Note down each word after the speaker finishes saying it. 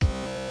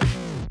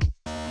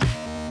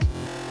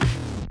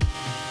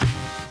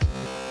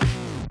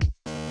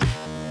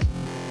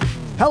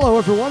Hello,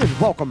 everyone, and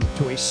welcome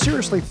to a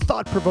seriously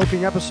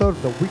thought-provoking episode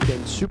of the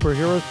Weekend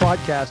Superheroes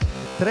Podcast.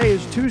 Today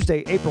is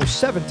Tuesday, April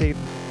 17th.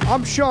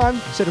 I'm Sean,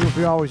 sitting with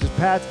me always is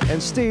Pat, and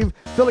Steve.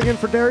 Filling in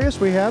for Darius,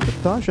 we have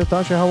Tasha.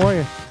 Tasha, how are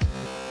you?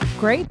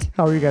 Great.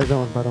 How are you guys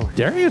doing, by the way?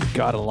 Darius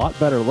got a lot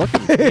better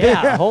looking.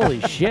 Yeah, holy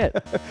shit.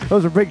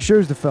 Those are big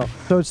shoes to fill.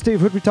 So,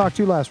 Steve, who'd we talk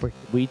to last week?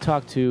 We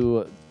talked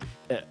to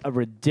a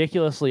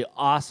ridiculously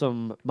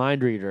awesome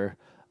mind reader,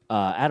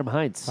 Adam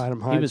Heinz. Adam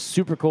He Heinz. was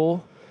super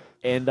cool,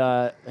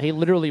 and he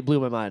literally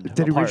blew my mind.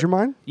 Did he read your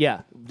mind?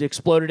 Yeah,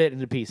 exploded it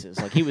into pieces.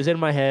 Like, he was in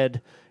my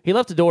head. He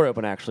left the door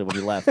open, actually, when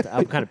he left.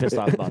 I'm kind of pissed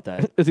off about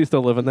that. Is he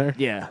still living there?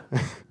 Yeah.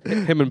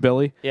 Him and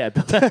Billy? Yeah.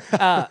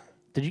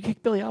 Did you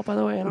kick Billy out, by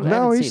the way? I No,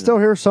 haven't he's seen still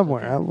him. here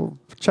somewhere. I will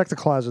check the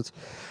closets.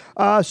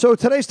 So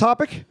today's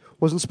topic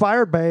was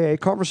inspired by a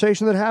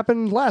conversation that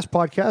happened last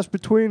podcast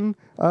between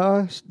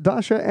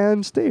Dasha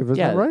and Steve. Is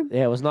that right?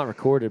 Yeah, it was not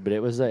recorded, but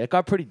it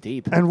got pretty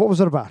deep. And what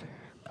was it about?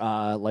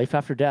 Life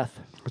after death.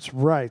 That's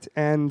right.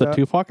 And The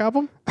Tupac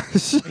album?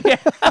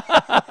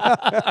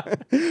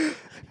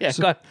 Yeah,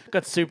 it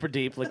got super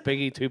deep, like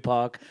Biggie,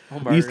 Tupac,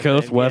 Omar, East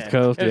Coast, and, West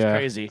Coast, It was yeah.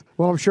 crazy.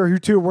 well, I'm sure you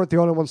two weren't the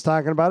only ones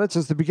talking about it.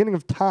 Since the beginning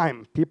of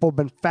time, people have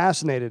been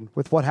fascinated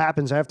with what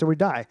happens after we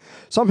die.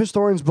 Some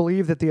historians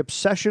believe that the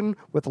obsession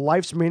with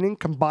life's meaning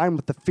combined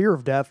with the fear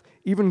of death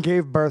even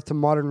gave birth to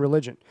modern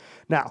religion.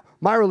 Now,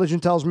 my religion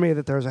tells me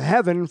that there's a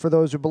heaven for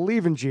those who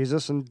believe in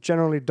Jesus and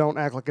generally don't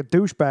act like a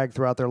douchebag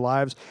throughout their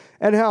lives,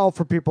 and hell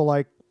for people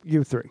like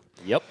you three.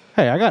 Yep.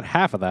 Hey, I got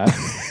half of that.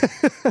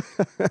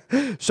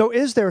 So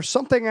is there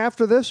something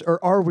after this,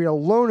 or are we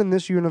alone in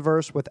this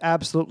universe with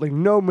absolutely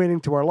no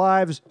meaning to our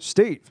lives?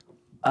 Steve?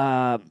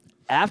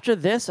 After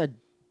this, I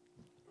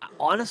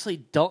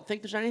honestly don't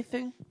think there's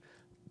anything.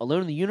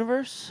 Alone in the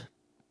universe?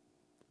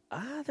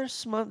 There's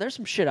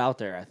some shit out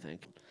there, I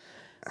think.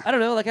 I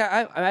don't know. Like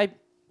I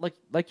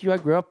like you. I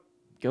grew up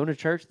going to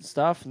church and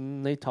stuff,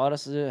 and they taught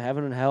us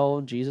heaven and hell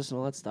and Jesus and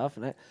all that stuff.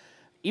 And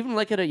even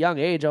like at a young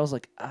age, I was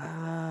like,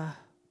 I'm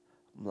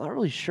not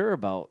really sure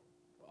about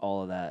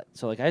all of that.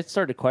 So like I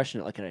started to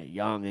question it like at a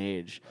young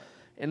age,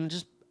 and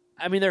just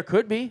I mean there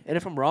could be, and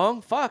if I'm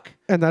wrong, fuck.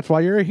 And that's why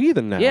you're a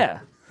heathen now.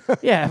 Yeah,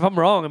 yeah. If I'm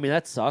wrong, I mean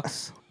that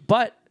sucks.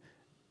 But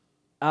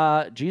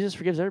Jesus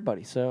forgives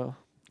everybody, so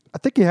I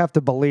think you have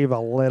to believe a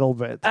little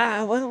bit.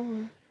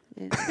 well.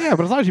 Yeah,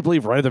 but as long as you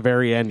believe right at the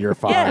very end, you're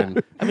fine.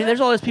 Yeah. I mean,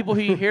 there's all those people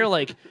who you hear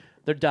like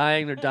they're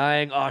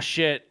dying. Oh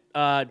shit,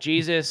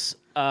 Jesus.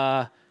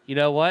 You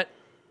know what?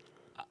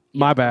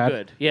 My bad.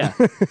 Good. Yeah.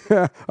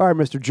 All right,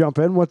 Mr. Jump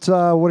In. What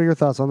are your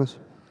thoughts on this?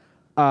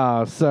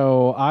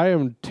 So I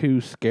am too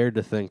scared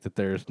to think that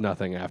there's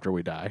nothing after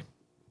we die.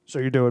 So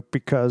you do it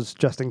because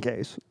just in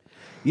case.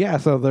 Yeah,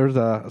 so there's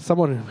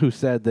someone who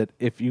said that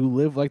if you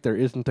live like there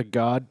isn't a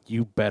God,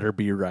 you better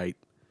be right.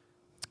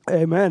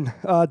 Amen.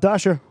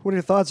 Dasha, what are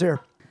your thoughts here?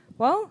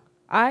 Well,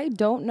 I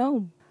don't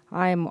know.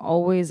 I'm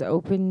always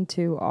open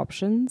to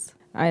options.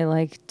 I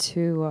like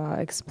to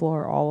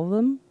explore all of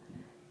them.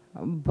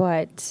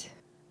 But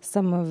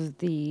some of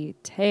the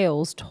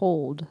tales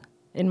told,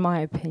 in my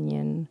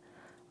opinion,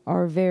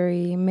 are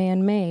very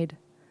man-made.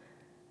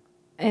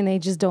 And they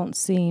just don't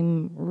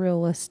seem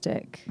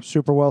realistic.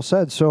 Super well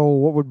said. So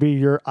what would be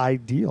your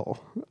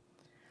ideal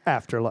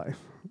afterlife?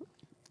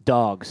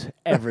 Dogs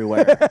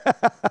everywhere.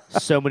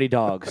 So many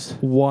dogs.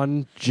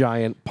 One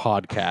giant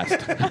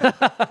podcast.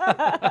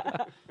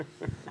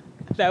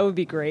 That would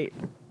be great.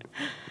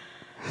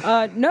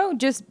 No,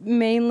 just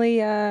mainly,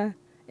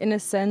 in a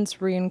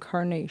sense,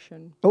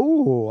 reincarnation.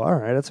 Oh, all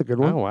right. That's a good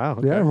one. Oh, wow.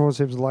 Okay. Yeah, everyone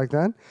seems to like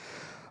that.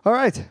 All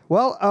right.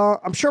 Well,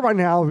 I'm sure by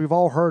now we've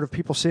all heard of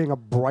people seeing a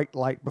bright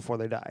light before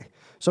they die.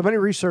 So many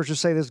researchers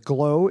say this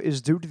glow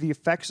is due to the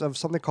effects of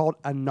something called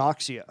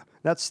anoxia.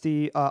 That's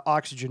the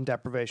oxygen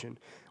deprivation,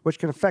 which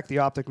can affect the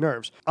optic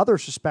nerves.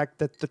 Others suspect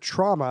that the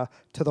trauma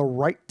to the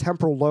right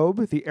temporal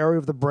lobe, the area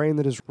of the brain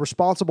that is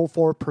responsible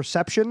for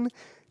perception,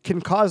 can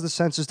cause the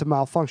senses to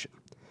malfunction.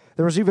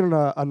 There was even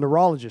a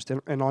neurologist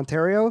in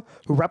Ontario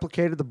who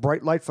replicated the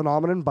bright light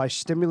phenomenon by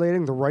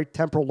stimulating the right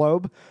temporal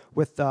lobe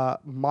with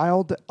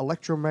mild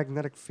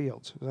electromagnetic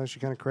fields. It's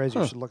actually kind of crazy.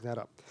 You should look that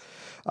up.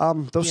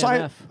 Though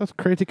That's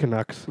crazy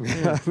Canucks.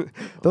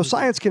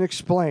 science can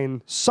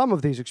explain some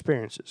of these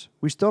experiences,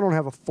 we still don't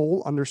have a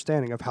full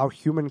understanding of how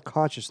human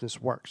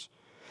consciousness works.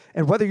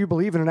 And whether you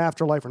believe in an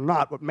afterlife or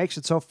not, what makes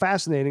it so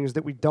fascinating is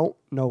that we don't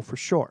know for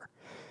sure.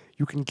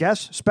 You can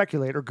guess,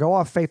 speculate, or go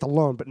off faith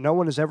alone, but no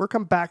one has ever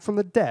come back from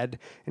the dead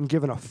and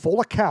given a full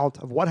account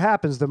of what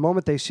happens the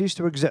moment they cease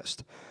to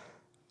exist.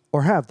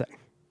 Or have they?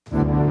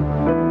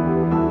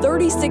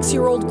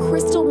 36-year-old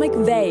Crystal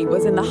McVeigh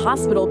was in the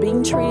hospital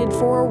being treated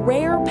for a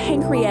rare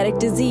pancreatic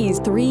disease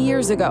 3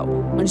 years ago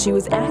when she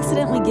was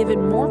accidentally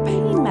given more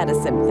pain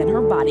medicine than her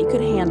body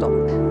could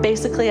handle.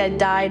 Basically, I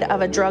died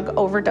of a drug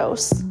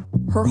overdose.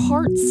 Her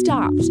heart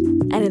stopped,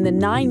 and in the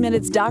 9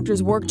 minutes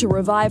doctors worked to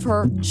revive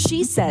her,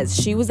 she says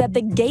she was at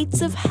the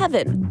gates of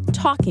heaven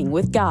talking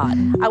with God.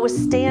 I was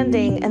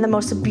standing in the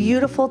most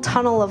beautiful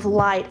tunnel of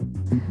light.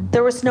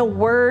 There was no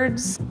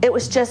words. It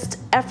was just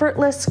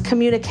effortless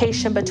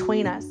communication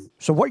between us.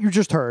 So what you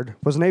just heard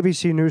was an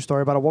ABC News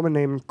story about a woman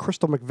named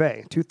Crystal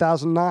McVeigh.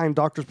 2009,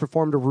 doctors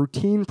performed a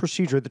routine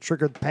procedure that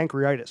triggered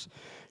pancreatitis.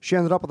 She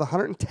ended up with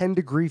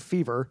 110-degree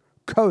fever,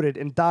 coded,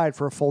 and died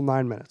for a full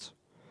 9 minutes.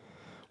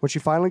 When she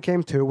finally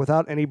came to,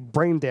 without any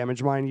brain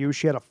damage, mind you,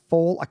 she had a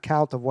full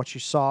account of what she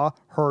saw,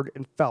 heard,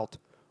 and felt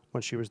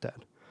when she was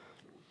dead.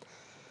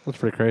 That's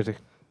pretty crazy.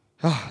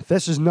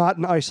 This is not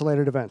an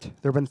isolated event.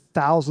 There have been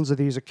thousands of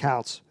these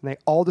accounts, and they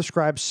all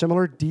describe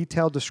similar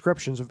detailed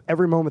descriptions of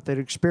every moment they'd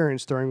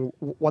experienced during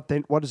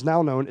what is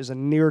now known as a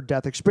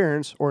near-death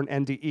experience, or an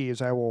NDE,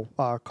 as I will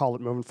call it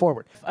moving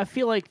forward. I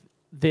feel like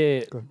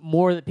the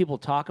more that people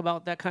talk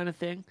about that kind of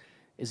thing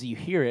is that you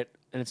hear it,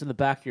 and it's in the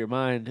back of your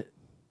mind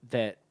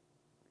that,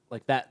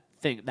 like, that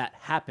thing, that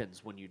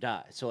happens when you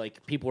die. So,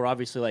 like, people are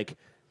obviously, like,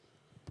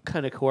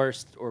 kind of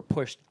coerced or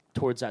pushed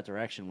towards that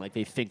direction. Like,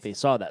 they think they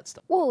saw that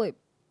stuff. Well, it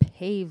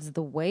paves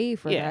the way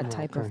for Yeah. that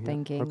type of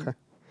thinking. Okay.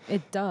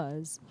 It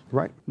does.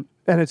 Right.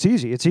 And it's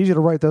easy. It's easy to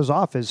write those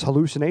off as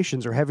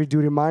hallucinations or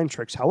heavy-duty mind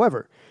tricks.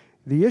 However,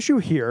 the issue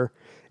here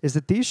is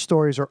that these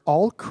stories are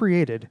all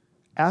created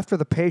after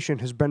the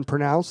patient has been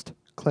pronounced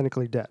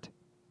clinically dead.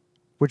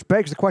 Which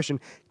begs the question,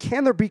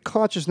 can there be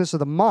consciousness of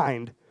the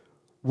mind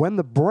when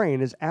the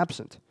brain is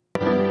absent?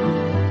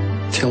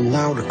 Till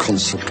now, the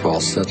concept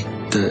was that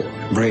the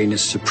brain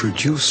is the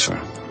producer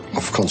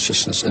of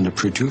consciousness and the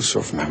producer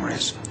of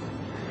memories.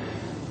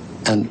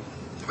 And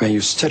when you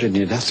study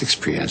near-death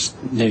experience,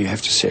 then you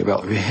have to say,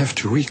 well, we have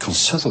to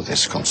reconsider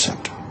this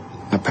concept.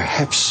 And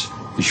perhaps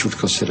we should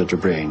consider the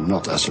brain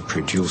not as a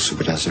producer,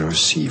 but as a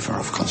receiver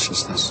of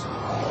consciousness.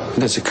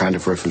 And that's a kind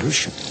of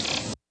revolution.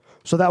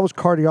 So that was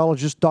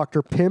cardiologist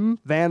Dr. Pim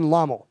van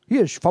Lommel. He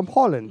is from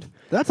Holland.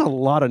 That's a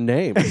lot of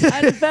names.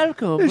 And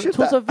welcome to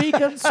the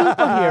Vegan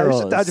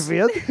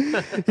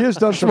Superheroes. He has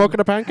done Smoking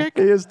a pancake?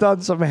 He has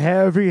done some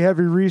heavy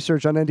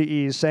research on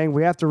NDEs, saying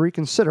we have to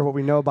reconsider what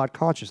we know about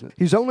consciousness.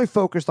 He's only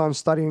focused on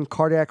studying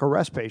cardiac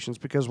arrest patients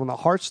because when the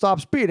heart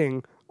stops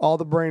beating, all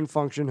the brain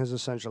function has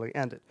essentially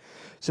ended.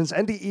 Since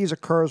NDEs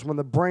occurs when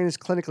the brain is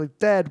clinically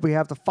dead, we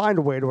have to find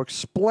a way to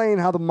explain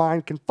how the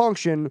mind can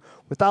function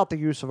without the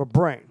use of a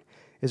brain.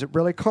 Is it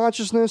really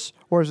consciousness,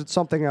 or is it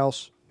something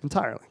else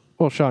entirely?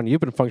 Well, Sean,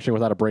 you've been functioning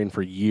without a brain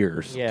for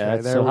years. Yeah,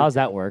 there so we- how's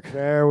that work?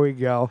 There we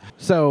go.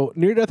 So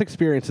near-death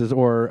experiences,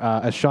 or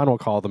as Sean will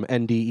call them,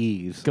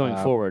 NDEs. Going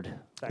forward.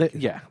 As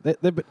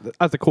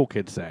the cool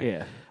kids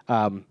say.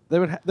 Yeah.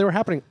 They were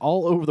happening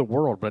all over the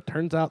world, but it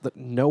turns out that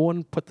no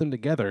one put them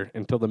together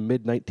until the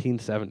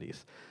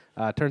mid-1970s.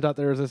 Turns out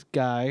there was this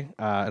guy,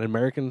 an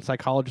American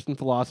psychologist and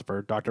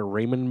philosopher, Dr.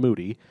 Raymond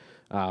Moody,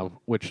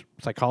 which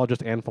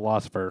psychologist and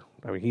philosopher,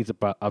 I mean, he's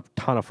a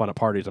ton of fun at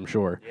parties, I'm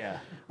sure. Yeah.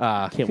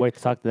 Can't wait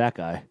to talk to that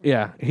guy.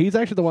 Yeah, he's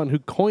actually the one who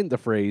coined the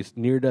phrase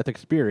near-death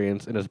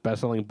experience in his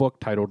best-selling book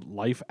titled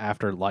Life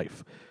After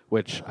Life,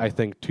 which I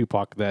think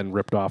Tupac then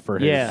ripped off for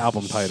his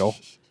album title.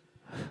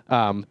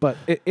 But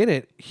in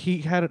it, he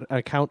had an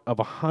account of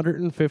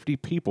 150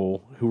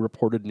 people who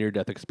reported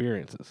near-death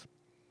experiences.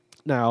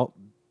 Now,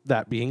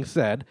 that being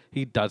said,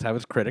 he does have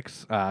his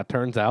critics.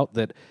 Turns out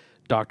that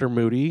Dr.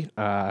 Moody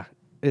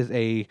is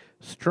a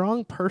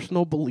strong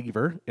personal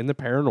believer in the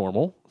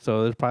paranormal,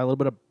 so there's probably a little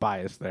bit of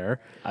bias there.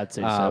 I'd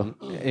say so.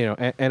 You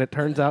know, and it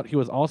turns out he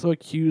was also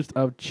accused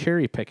of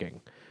cherry picking,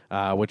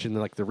 which in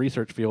the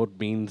research field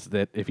means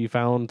that if he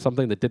found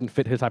something that didn't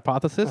fit his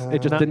hypothesis,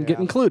 it just didn't get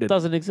included.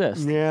 Doesn't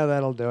exist. Yeah,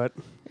 that'll do it.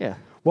 Yeah.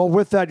 Well,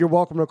 with that, you're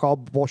welcome to call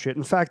bullshit.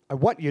 In fact, I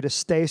want you to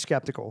stay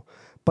skeptical.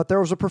 But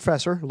there was a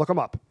professor, look him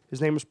up. His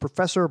name was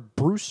Professor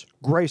Bruce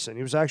Grayson.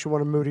 He was actually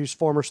one of Moody's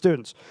former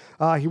students.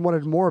 He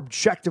wanted a more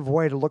objective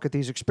way to look at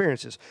these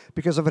experiences.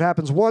 Because if it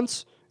happens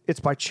once,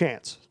 it's by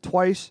chance.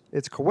 Twice,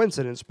 it's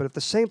coincidence. But if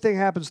the same thing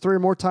happens 3 or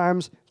more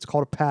times, it's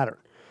called a pattern.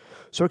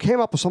 So it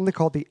came up with something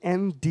called the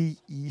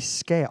NDE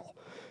scale.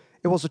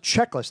 It was a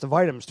checklist of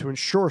items to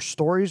ensure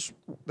stories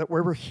that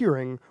we were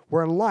hearing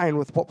were in line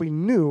with what we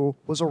knew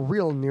was a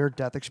real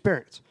near-death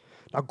experience.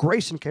 Now,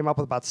 Grayson came up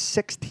with about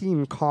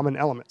 16 common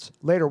elements,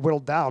 later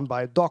whittled down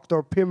by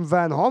Dr. Pim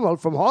van Lommel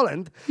from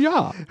Holland,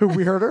 who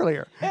we heard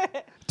earlier,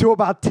 to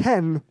about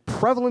 10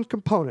 prevalent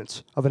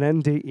components of an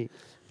NDE.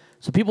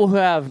 So people who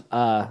have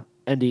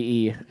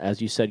NDE,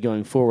 as you said,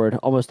 going forward,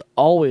 almost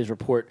always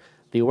report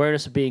the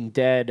awareness of being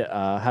dead,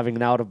 having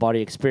an out-of-body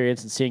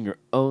experience, and seeing your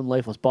own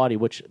lifeless body,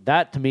 which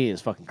that to me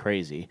is fucking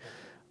crazy.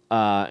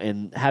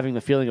 And having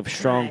the feeling of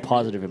strong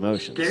positive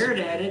emotions. Stared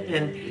at it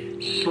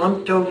and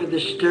slumped over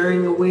the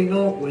steering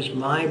wheel was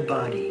my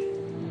body.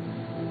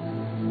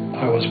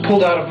 I was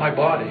pulled out of my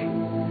body,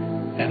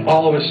 and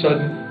all of a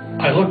sudden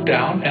I looked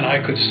down and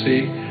I could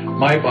see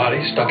my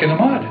body stuck in the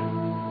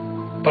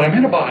mud. But I'm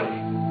in a body.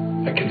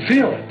 I can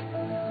feel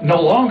it.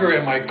 No longer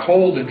am I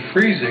cold and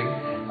freezing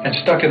and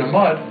stuck in the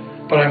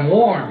mud, but I'm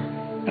warm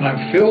and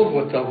I'm filled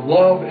with a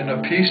love and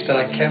a peace that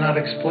I cannot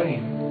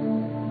explain.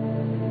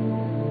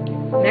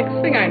 Next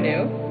thing I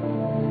knew,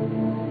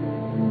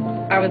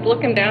 I was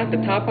looking down at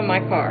the top of my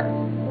car.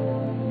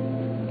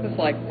 It was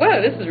like,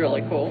 whoa, this is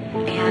really cool.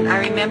 And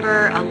I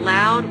remember a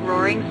loud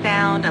roaring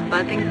sound, a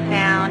buzzing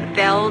sound,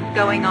 bells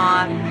going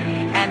off,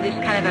 and this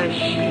kind of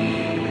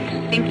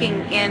a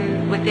sinking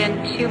in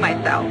within to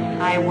myself.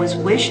 I was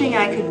wishing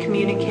I could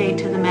communicate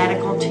to the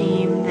medical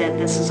team that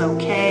this is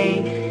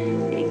okay.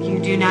 You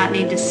do not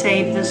need to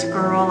save this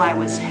girl. I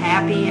was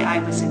happy. I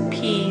was in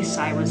peace.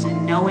 I was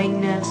in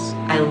knowingness.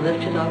 I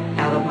lifted up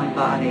out of my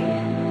body,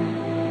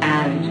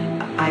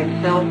 and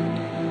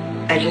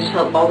I just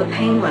felt all the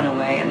pain went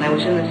away, and I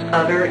was in this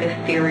other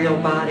ethereal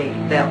body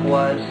that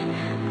was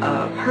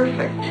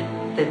perfect,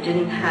 that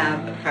didn't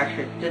have a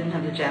fracture, didn't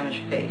have the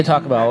damaged face. They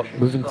talk about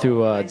moving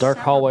through a dark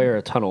hallway or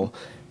a tunnel,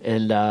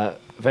 and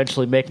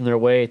eventually making their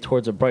way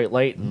towards a bright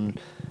light, and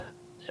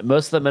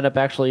most of them end up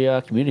actually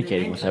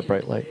communicating with that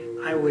bright light.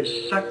 I was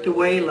sucked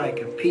away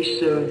like a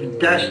piece of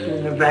dust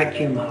in a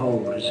vacuum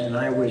hose, and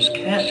I was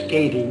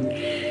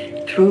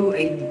cascading through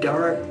a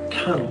dark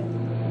tunnel.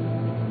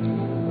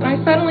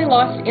 I suddenly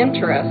lost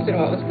interest in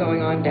what was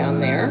going on down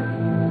there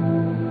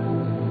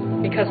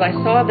because I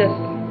saw this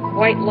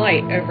white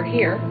light over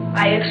here.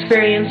 I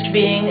experienced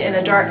being in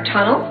a dark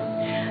tunnel.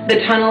 The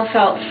tunnel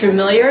felt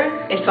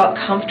familiar. It felt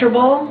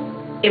comfortable.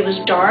 It was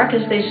dark,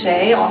 as they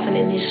say, often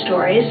in these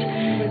stories.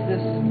 It was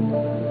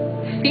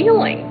this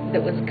feeling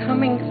that was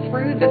coming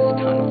through this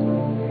tunnel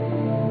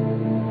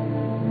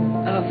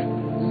of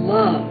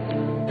love.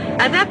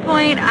 At that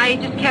point, I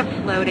just kept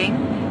floating,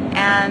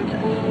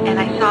 and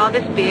I saw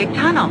this big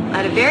tunnel. I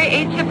had a very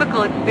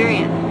atypical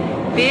experience.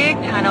 Big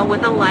tunnel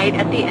with a light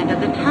at the end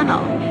of the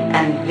tunnel.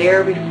 And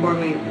there before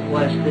me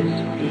was this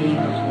being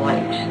of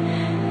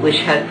light, which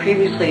had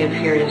previously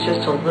appeared as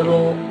just a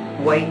little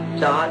white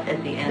dot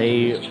at the end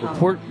They of this tunnel.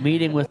 report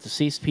meeting with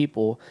deceased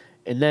people,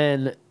 and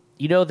then,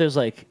 there's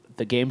like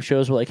the game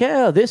shows were like,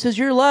 yeah, this is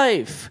your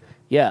life.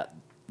 Yeah,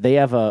 they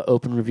have an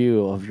open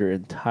review of your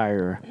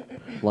entire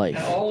life.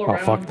 Oh,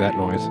 fuck that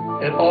noise.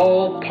 At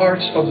all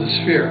parts of the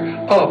sphere,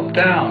 up,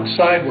 down,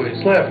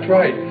 sideways, left,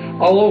 right,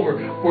 all over,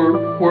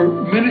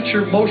 were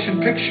miniature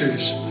motion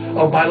pictures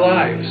of my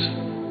lives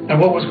and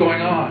what was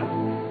going on.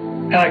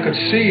 And I could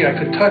see, I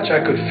could touch,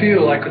 I could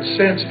feel, I could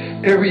sense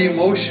every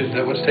emotion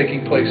that was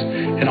taking place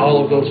in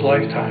all of those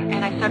lifetimes.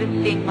 And I started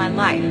seeing my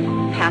life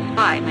pass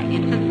by, my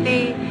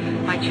infancy,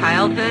 my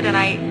childhood, and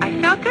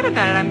I felt good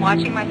about it. I'm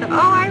watching myself, oh,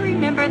 I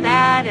remember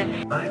that.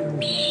 And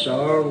I'm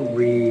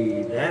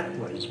sorry, that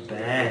was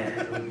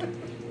bad.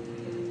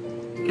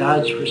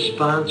 God's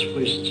response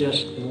was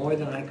just more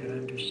than I could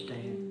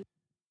understand.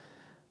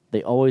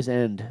 They always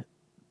end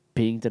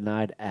being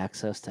denied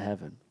access to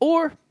heaven.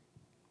 Or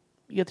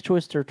you get the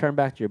choice to return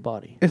back to your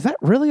body. Is that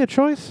really a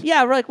choice?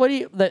 Yeah, right. What do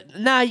you...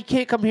 you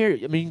can't come here.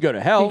 I mean, you can go to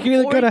hell. You can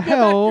either go to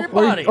hell,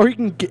 or you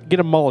can get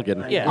a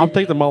mulligan. Yeah. I'll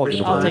take the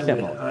mulligan. I'll take that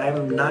mulligan.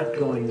 I'm not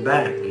going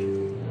back.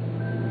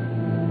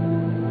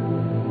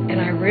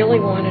 And I really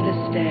wanted to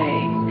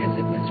stay because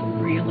it was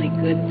really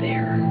good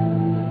there.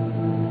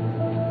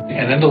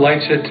 And then the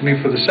light said to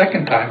me for the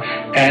second time,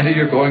 Andy,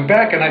 you're going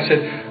back. And I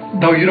said,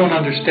 no, you don't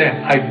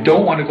understand. I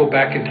don't want to go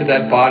back into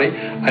that body.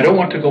 I don't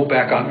want to go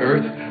back on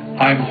earth.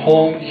 I'm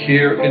home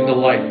here in the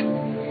light.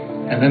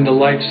 And then the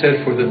light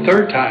said for the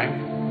third time,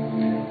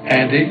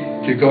 Andy,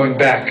 you're going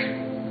back.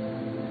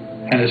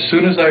 And as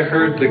soon as I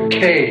heard the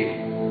K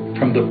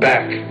from the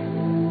back,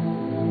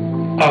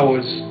 I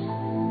was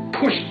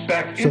pushed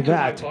back into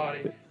my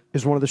body.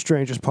 Is one of the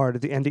strangest part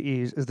of the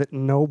NDEs is that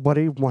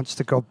nobody wants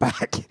to go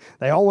back.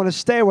 They all want to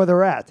stay where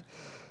they're at.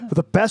 But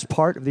the best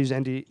part of these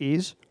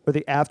NDEs are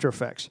the after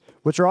effects,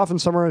 which are often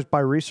summarized by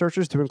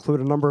researchers to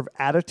include a number of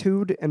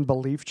attitude and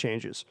belief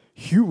changes,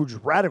 huge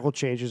radical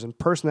changes in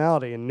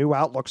personality and new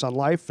outlooks on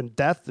life and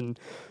death and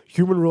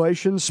human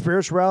relations,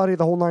 spirituality,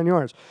 the whole nine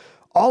yards.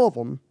 All of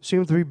them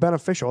seem to be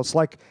beneficial. It's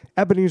like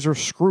Ebenezer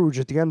Scrooge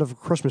at the end of A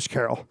Christmas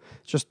Carol.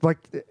 It's just like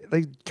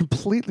they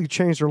completely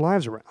changed their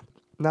lives around.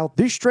 Now,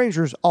 these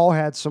strangers all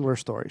had similar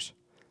stories.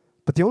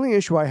 But the only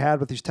issue I had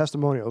with these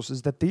testimonials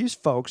is that these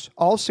folks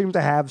all seem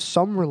to have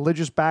some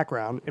religious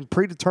background and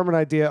predetermined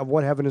idea of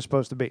what heaven is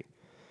supposed to be.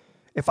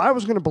 If I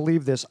was going to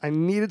believe this, I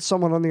needed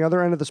someone on the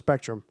other end of the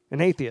spectrum,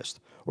 an atheist,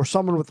 or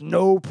someone with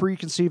no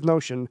preconceived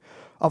notion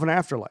of an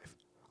afterlife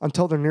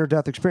until their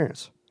near-death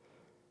experience.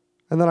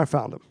 And then I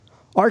found him.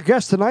 Our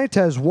guest tonight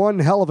has one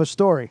hell of a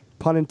story,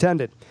 pun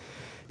intended.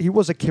 He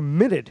was a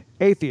committed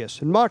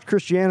atheist and mocked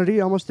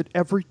Christianity almost at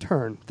every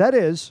turn. That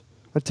is,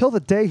 until the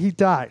day he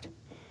died.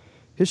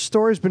 His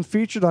story has been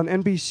featured on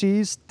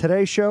NBC's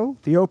Today Show,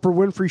 The Oprah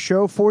Winfrey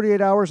Show,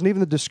 48 Hours, and even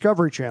the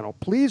Discovery Channel.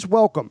 Please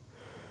welcome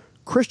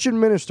Christian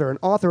minister and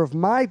author of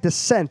My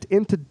Descent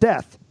into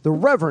Death, the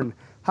Reverend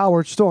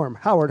Howard Storm.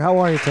 Howard, how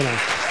are you tonight?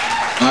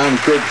 I'm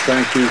good.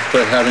 Thank you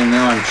for having me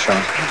on,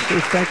 Sean.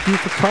 Thank you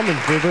for coming.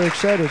 We're very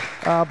excited.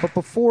 But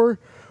before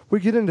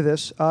we get into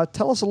this,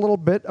 tell us a little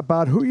bit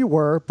about who you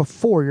were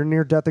before your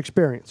near-death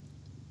experience.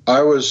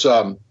 I was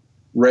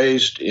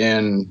raised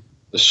in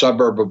the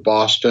suburb of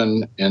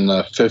Boston in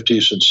the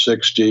 50s and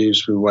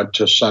 60s. We went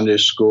to Sunday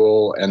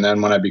school, and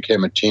then when I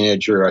became a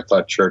teenager, I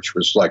thought church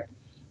was like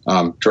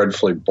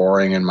dreadfully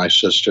boring, and my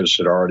sisters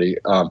had already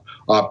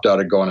opted out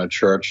of going to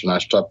church, and I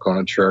stopped going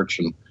to church.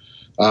 And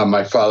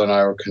my father and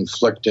I were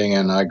conflicting,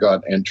 and I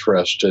got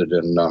interested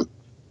in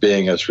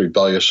being as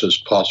rebellious as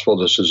possible.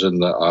 This is in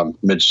the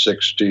mid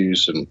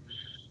 60s, and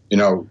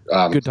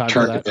Good time for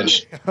turned that.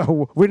 against.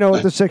 We know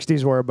what the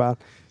 60s were about.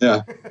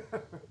 Yeah,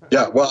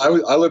 yeah. Well,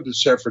 I lived in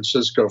San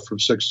Francisco from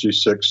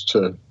 66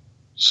 to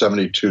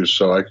 72,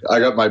 so I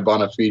got my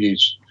bona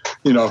fides.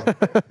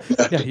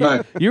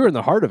 Yeah, you were in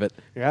the heart of it.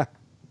 Yeah.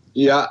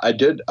 Yeah, I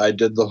did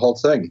the whole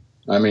thing.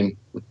 I mean,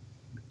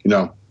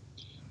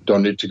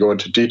 don't need to go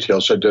into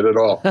details. I did it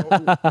all.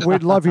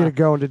 We'd love you to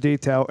go into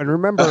detail. And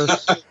remember,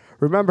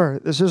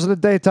 this isn't a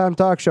daytime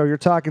talk show. You're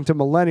talking to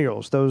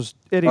millennials, those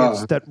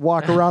idiots that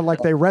walk around like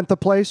they rent the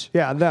place.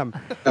 Yeah, them.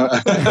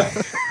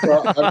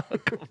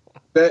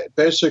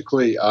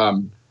 Basically,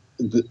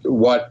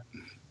 what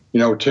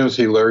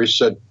Timothy Leary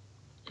said,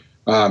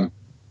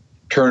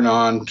 turn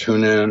on,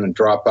 tune in, and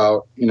drop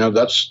out.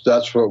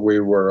 That's what we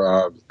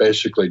were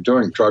basically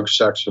doing. Drugs,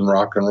 sex, and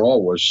rock and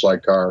roll was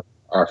like our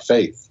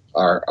faith,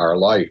 our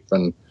life,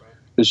 and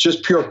it's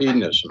just pure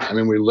hedonism. I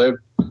mean, we lived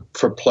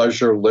for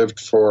pleasure, lived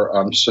for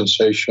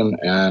sensation,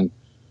 and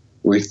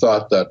we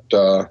thought that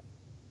the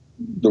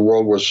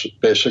world was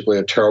basically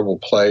a terrible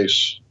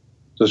place.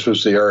 This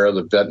was the era of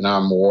the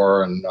Vietnam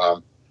War, and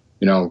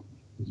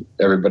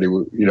everybody,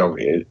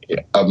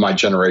 of my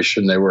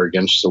generation, they were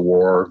against the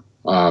war.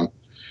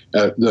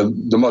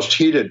 The most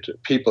heated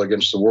people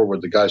against the war were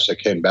the guys that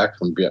came back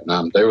from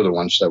Vietnam. They were the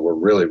ones that were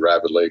really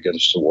rabidly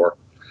against the war,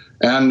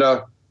 and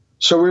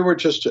so we were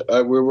just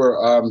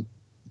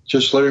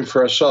living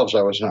for ourselves.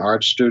 I was an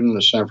art student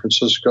in San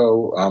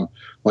Francisco.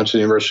 Went to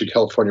the University of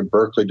California,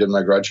 Berkeley, did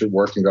my graduate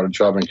work, and got a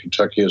job in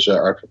Kentucky as an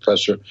art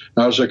professor. And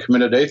I was a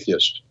committed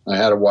atheist. I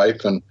had a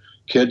wife and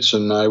kids,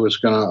 and I was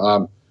going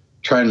to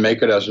try and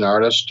make it as an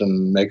artist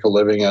and make a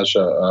living as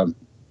a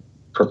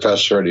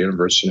professor at a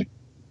university.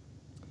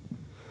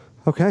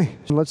 Okay,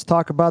 so let's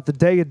talk about the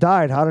day you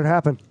died. How did it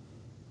happen?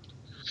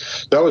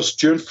 That was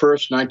June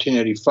 1st,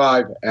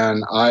 1985,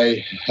 and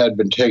I had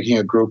been taking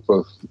a group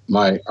of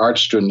my art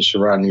students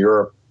around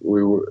Europe.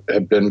 We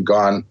had been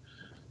gone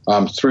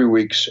 3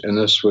 weeks, and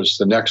this was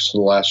the next to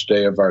the last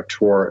day of our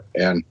tour.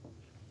 And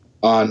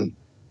on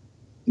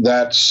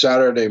that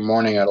Saturday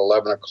morning at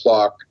 11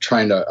 o'clock,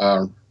 trying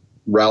to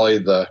rally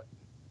the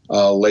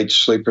late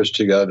sleepers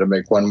together to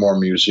make one more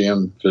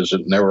museum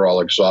visit, and they were all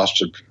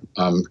exhausted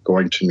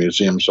going to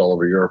museums all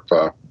over Europe.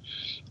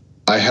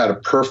 I had a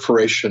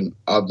perforation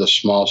of the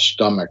small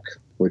stomach,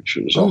 which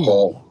is a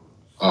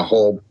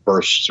hole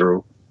burst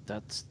through.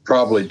 That's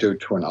probably due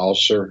to an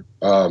ulcer.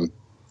 And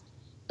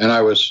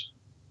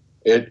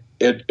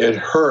it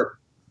hurt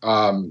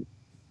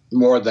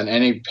more than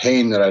any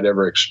pain that I'd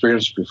ever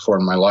experienced before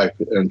in my life.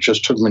 It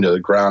just took me to the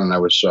ground, and I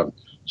was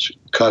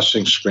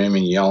cussing,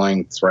 screaming,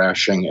 yelling,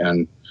 thrashing.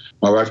 And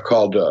my wife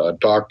called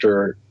called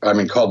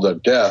the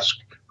desk,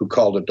 who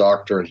called a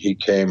doctor, and he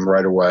came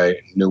right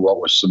away, knew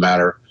what was the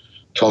matter,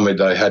 told me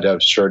that I had to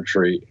have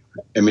surgery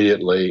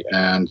immediately,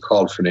 and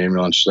called for an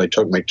ambulance. They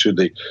took me to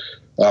the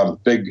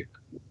big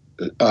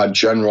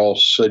General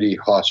City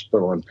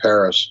Hospital in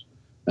Paris,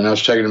 and I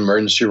was taking an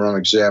emergency room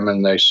exam,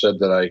 and they said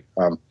that I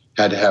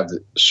had to have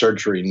the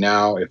surgery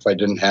now. If I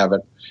didn't have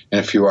it in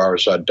a few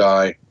hours, I'd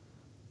die.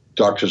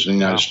 Doctors in the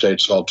United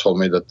States all told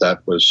me that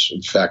was,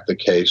 in fact, the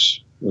case.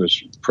 It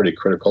was pretty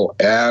critical.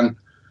 And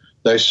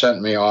they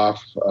sent me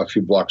off a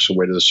few blocks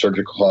away to the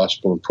surgical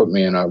hospital and put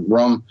me in a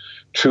room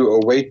to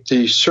await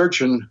the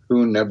surgeon,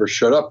 who never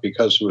showed up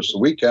because it was the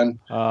weekend.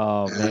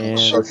 Oh, man.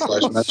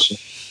 Socialized medicine.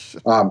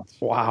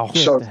 Wow.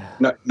 So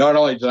not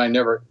only did I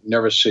never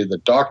see the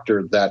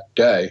doctor that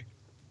day,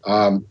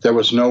 there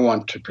was no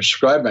one to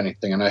prescribe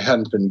anything, and I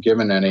hadn't been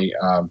given any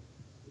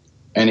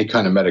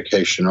kind of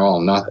medication at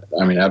all.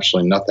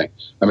 Absolutely nothing.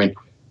 I mean,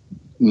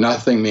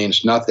 nothing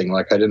means nothing.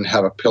 Like, I didn't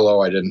have a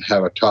pillow, I didn't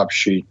have a top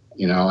sheet,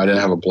 I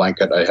didn't have a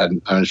blanket.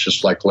 I was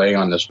just like laying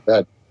on this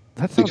bed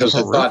because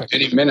I thought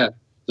any minute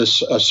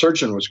a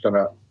surgeon was going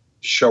to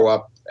show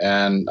up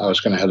and I was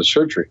going to have the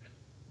surgery.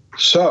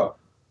 So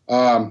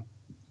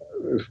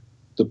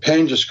the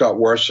pain just got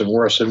worse and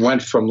worse. It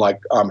went from like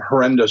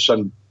horrendous,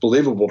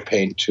 unbelievable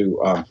pain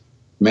to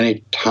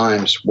many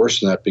times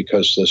worse than that,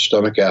 because the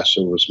stomach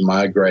acid was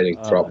migrating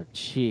from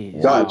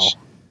guts,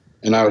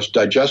 and I was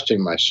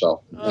digesting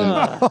myself.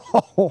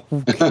 Oh,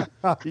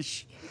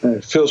 gosh. And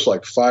it feels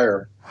like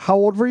fire. How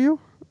old were you?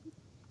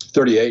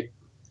 38,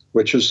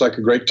 which is like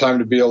a great time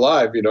to be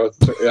alive. I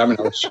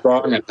was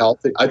strong and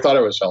healthy. I thought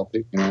I was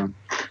healthy.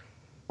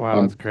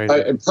 Wow, that's crazy.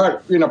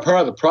 Part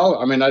of the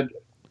problem.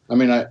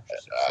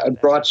 I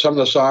brought some of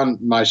this on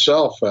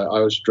myself.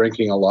 I was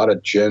drinking a lot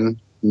of gin,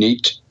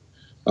 neat.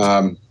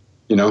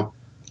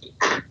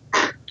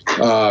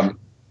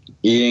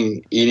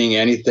 Eating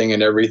anything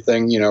and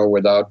everything,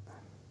 without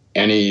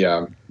any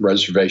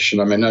reservation.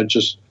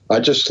 I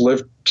just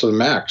lived to the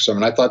max.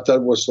 I thought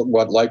that was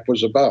what life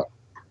was about.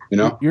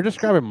 You're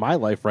describing my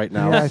life right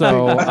now. Yeah,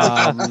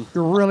 so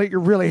you're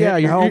really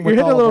hitting you're home with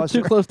hitting all a little of us.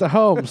 too close to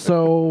home.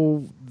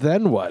 So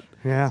then what?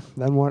 Yeah,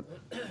 then what?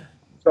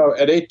 So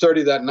at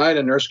 8:30 that night,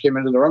 a nurse came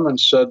into the room and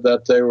said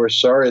that they were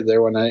sorry they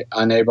were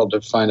unable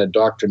to find a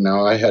doctor.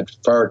 Now, I had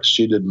far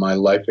exceeded my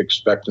life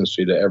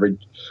expectancy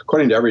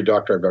according to every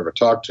doctor I've ever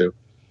talked to.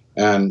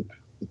 And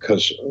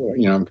because,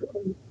 I'm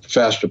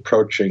fast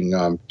approaching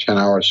 10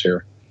 hours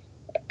here.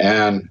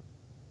 And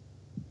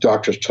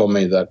doctors told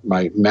me that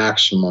my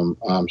maximum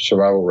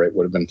survival rate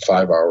would have been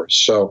 5 hours.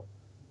 So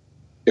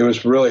it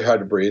was really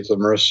hard to breathe. The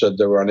nurse said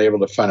they were unable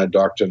to find a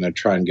doctor and they'd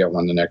try and get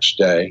one the next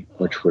day,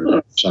 which would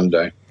be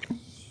Sunday.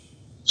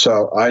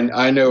 So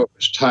I knew it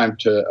was time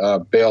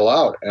to bail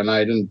out, and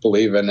I didn't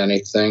believe in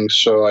anything.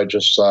 So I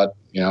just thought,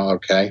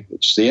 okay,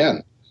 it's the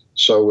end.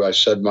 So I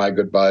said my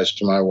goodbyes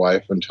to my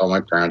wife and told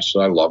my parents that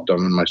I loved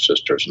them and my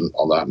sisters and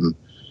all that. And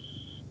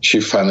she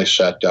finally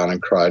sat down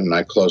and cried, and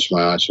I closed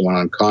my eyes and went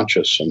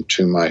unconscious. And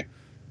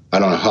I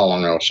don't know how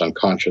long I was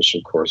unconscious,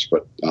 of course,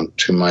 but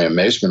to my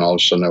amazement, all of a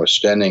sudden I was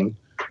standing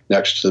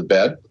next to the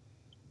bed.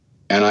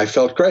 And I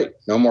felt great,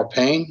 no more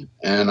pain,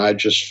 and I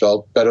just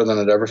felt better than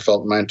I'd ever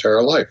felt in my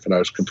entire life. And I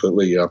was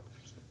completely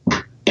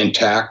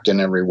intact in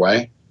every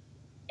way.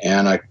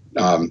 And I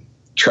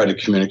tried to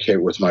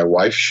communicate with my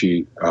wife.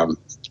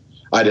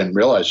 I didn't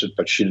realize it,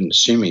 but she didn't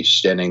see me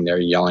standing there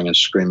yelling and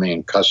screaming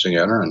and cussing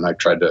at her. And I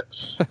tried to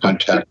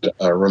contact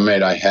a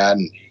roommate I had,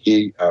 and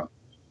he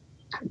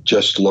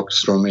just looked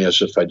through me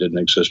as if I didn't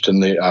exist.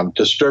 And the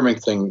disturbing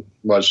thing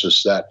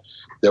was that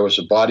there was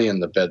a body in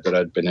the bed that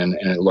I'd been in,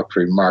 and it looked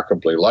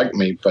remarkably like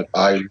me, but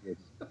I would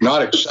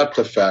not accept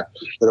the fact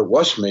that it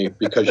was me,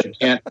 because you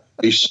can't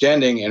be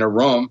standing in a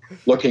room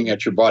looking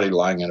at your body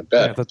lying in a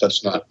bed. Yeah, that's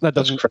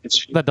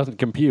crazy. That doesn't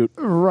compute.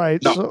 Right.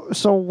 No.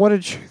 So what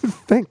did you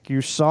think?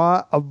 You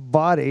saw a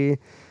body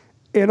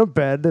in a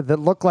bed that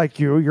looked like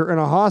you. You're in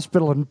a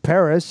hospital in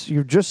Paris.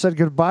 You just said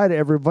goodbye to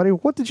everybody.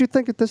 What did you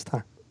think at this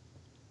time?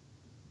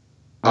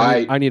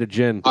 I need a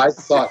gin. I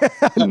thought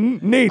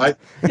neat.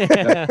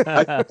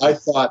 I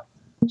thought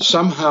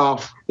somehow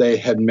they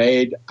had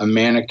made a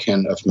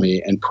mannequin of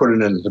me and put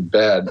it into the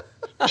bed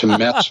to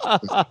mess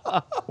with me.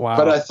 Wow.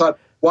 But I thought,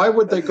 why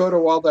would they go to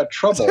all that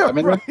trouble? I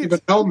mean, they don't even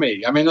know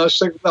me. I mean, it's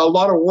like a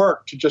lot of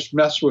work to just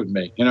mess with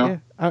me, Yeah.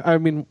 I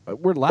mean,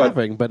 we're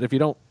laughing, but if you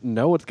don't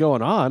know what's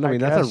going on, I mean,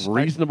 that's a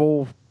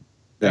reasonable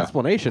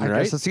explanation, I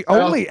right? guess that's the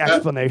only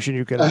explanation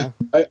you could have.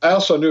 I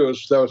also knew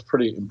that was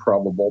pretty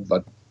improbable,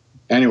 but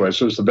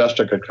anyways, it was the best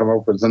I could come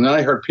up with. And then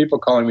I heard people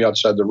calling me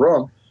outside the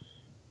room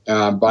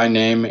by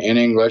name in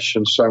English.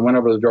 And so I went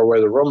over to the doorway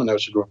of the room, and there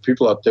was a group of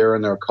people out there,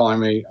 and they were calling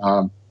me.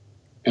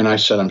 And I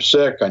said, I'm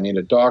sick. I need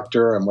a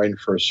doctor. I'm waiting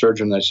for a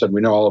surgeon. They said,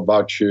 we know all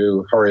about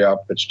you. Hurry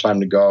up. It's time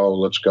to go.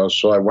 Let's go.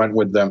 So I went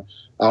with them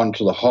out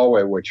into the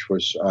hallway, which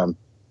was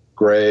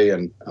gray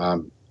and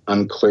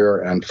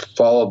unclear, and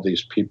followed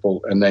these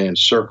people. And they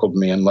encircled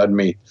me and led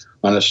me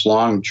on this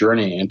long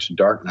journey into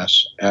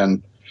darkness.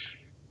 And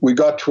we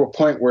got to a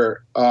point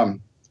where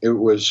it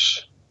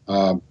was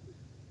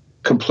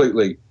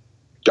completely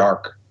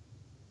dark,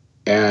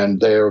 and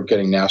they were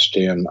getting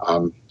nasty. And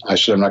I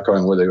said, I'm not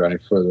going with you any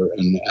further.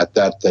 And at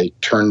that, they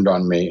turned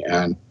on me,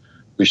 and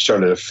we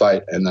started a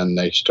fight. And then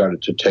they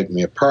started to take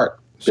me apart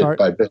bit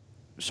by bit.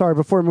 Sorry,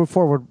 before we move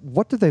forward,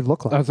 what did they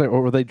look like? I was like,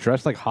 were they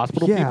dressed like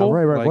hospital people?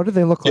 Yeah, right. Like, what did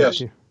they look like? Yes.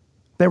 To you?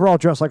 They were all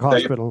dressed like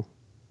hospital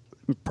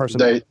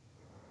personnel.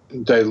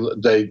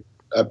 They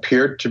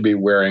appeared to be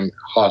wearing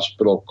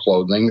hospital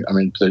clothing. I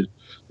mean,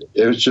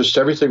 it was just,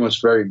 everything was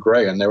very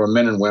gray, and there were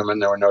men and women.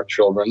 There were no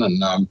children,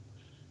 and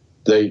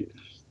they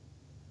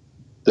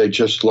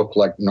just looked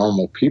like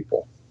normal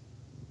people.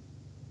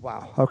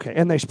 Wow. Okay.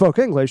 And they spoke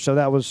English, so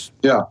that was...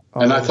 Yeah.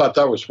 And I thought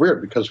that was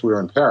weird because we were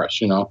in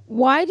Paris,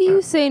 Why do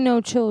you say no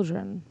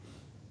children?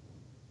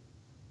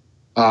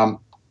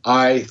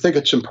 I think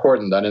it's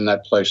important that in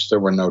that place there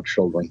were no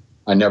children.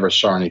 I never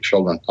saw any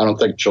children. I don't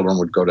think children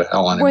would go to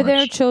hell anyways. Were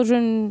there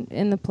children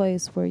in the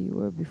place where you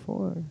were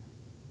before?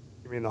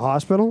 You mean the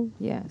hospital?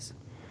 Yes.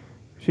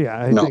 Yeah,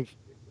 I think...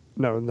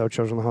 No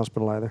children in the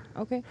hospital either.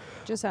 Okay.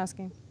 Just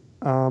asking.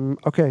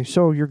 Okay,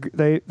 so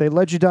they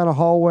led you down a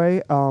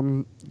hallway.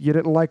 You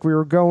didn't like where you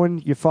were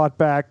going. You fought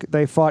back.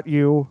 They fought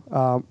you.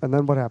 And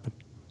then what happened?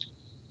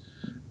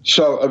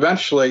 So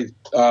eventually,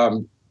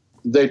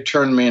 they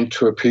turned me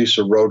into a piece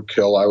of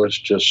roadkill. I was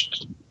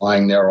just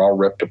lying there all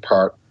ripped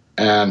apart.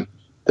 And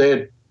they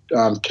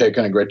had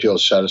taken a great deal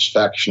of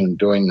satisfaction in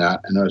doing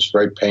that, and it was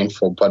very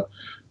painful. But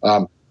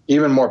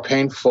even more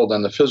painful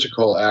than the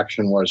physical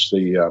action was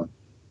the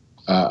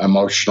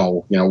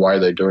emotional, why are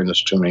they doing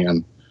this to me?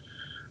 And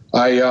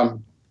I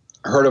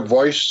heard a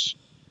voice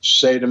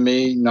say to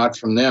me, not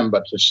from them,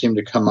 but it seemed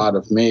to come out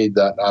of me,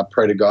 that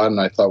pray to God. And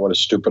I thought, what a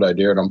stupid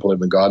idea. I don't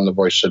believe in God. And the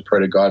voice said,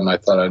 pray to God. And I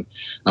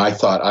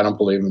thought, I don't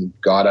believe in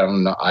God. I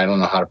don't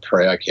know how to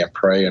pray. I can't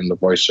pray. And the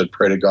voice said,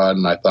 pray to God.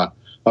 And I thought,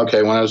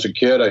 okay, when I was a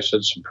kid, I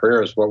said some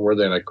prayers. What were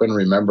they? And I couldn't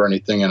remember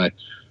anything. And I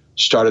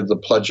started the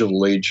Pledge of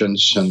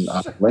Allegiance and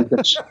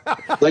Lincoln's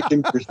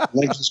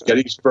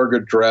Gettysburg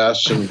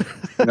Address, and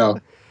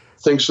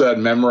things that I'd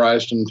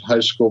memorized in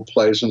high school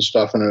plays and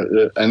stuff.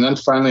 And then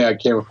finally I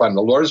came upon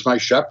the Lord is my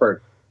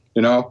shepherd.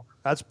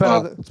 That's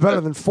better. It's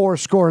better than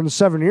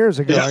 407 years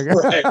ago. I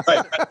guess.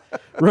 Right.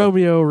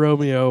 Romeo,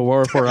 Romeo,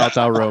 wherefore art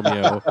thou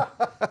Romeo?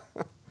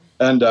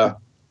 And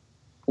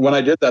when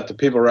I did that, the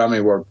people around me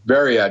were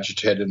very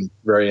agitated and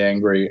very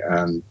angry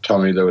and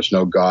told me there was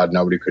no God,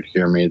 nobody could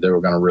hear me, they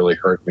were going to really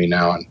hurt me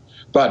now.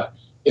 But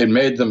it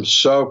made them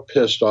so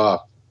pissed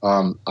off.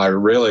 I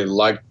really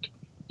liked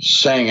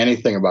saying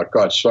anything about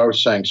God. So I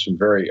was saying some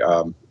very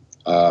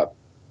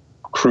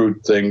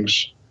crude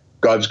things.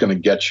 God's going to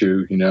get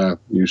you,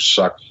 you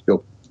suck,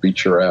 he'll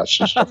beat your ass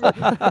and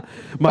stuff.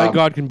 My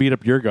God can beat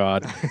up your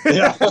God.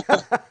 Yeah.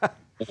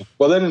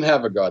 Well, they didn't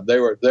have a God. They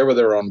were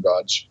their own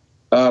gods.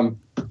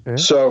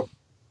 So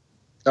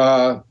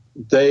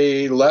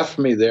they left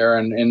me there,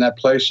 and in that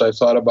place I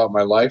thought about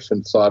my life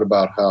and thought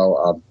about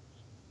how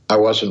I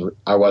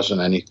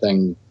wasn't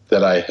anything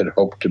that I had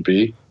hoped to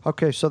be.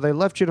 Okay, so they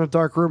left you in a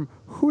dark room.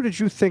 Who did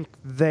you think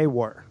they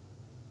were?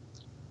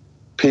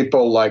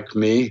 People like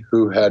me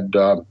who had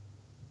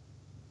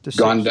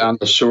gone down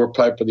the sewer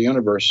pipe of the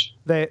universe.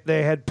 They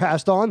had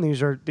passed on.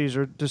 These are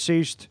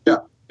deceased.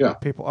 Yeah.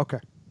 People.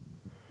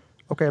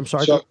 Okay, I'm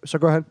sorry. So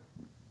go ahead.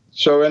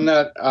 So in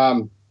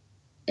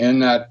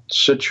that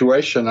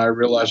situation, I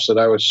realized that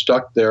I was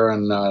stuck there,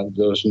 and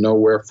there was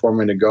nowhere for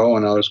me to go,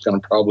 and I was going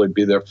to probably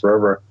be there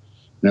forever.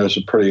 And it was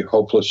a pretty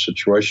hopeless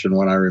situation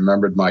when I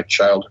remembered my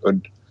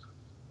childhood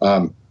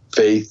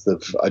faith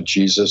of a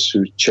Jesus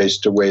who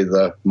chased away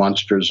the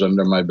monsters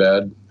under my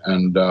bed,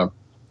 and when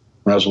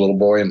I was a little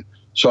boy. And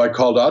so I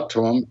called out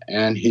to him,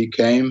 and he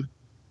came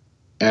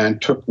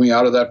and took me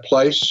out of that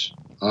place.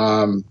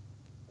 And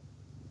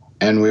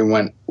we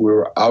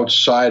were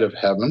outside of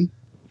heaven,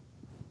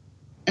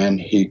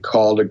 and he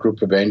called a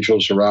group of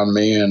angels around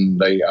me, and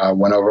they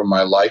went over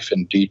my life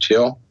in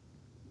detail.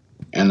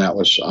 And that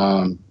was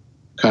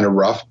kind of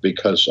rough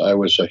because I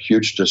was a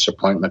huge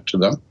disappointment to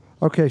them.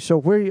 Okay, so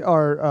we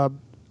are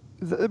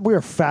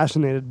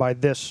fascinated by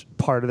this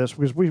part of this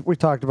because we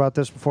talked about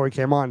this before we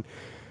came on.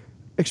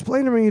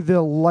 Explain to me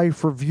the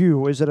life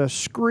review. Is it a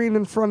screen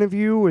in front of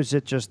you? Is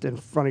it just in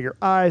front of your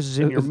eyes? Is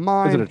it in your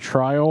mind? Is it a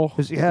trial?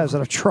 Is it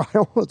a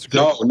trial? That's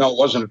good. No, it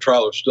wasn't a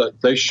trial.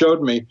 They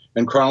showed me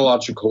in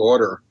chronological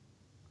order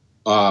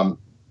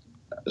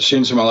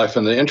scenes of my life.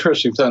 And the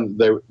interesting thing,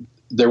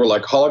 they were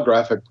like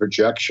holographic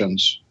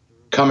projections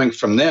coming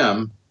from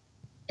them.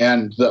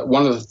 And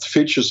one of the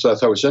features that I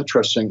thought was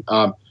interesting,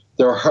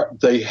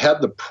 they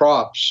had the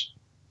props,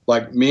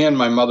 like me and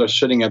my mother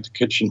sitting at the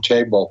kitchen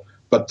table,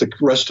 but the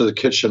rest of the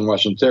kitchen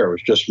wasn't there. It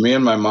was just me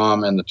and my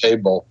mom and the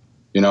table,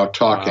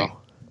 talking. Wow.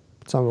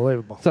 It's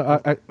unbelievable.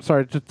 So,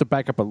 sorry, just to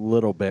back up a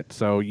little bit.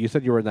 So you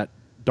said you were in that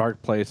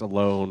dark place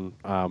alone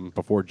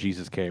before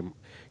Jesus came.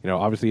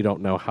 Obviously you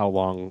don't know how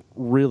long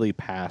really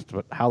passed,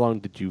 but how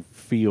long did you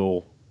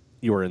feel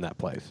you were in that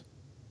place?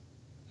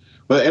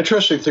 Well, the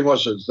interesting thing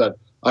is that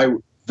I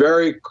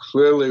very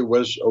clearly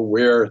was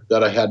aware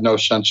that I had no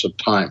sense of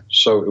time.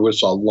 So it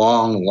was a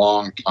long,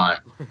 long time.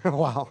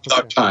 Wow.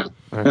 Without time.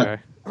 Okay.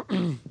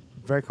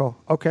 Very cool.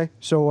 Okay,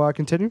 so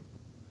continue.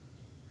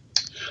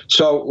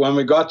 So when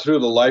we got through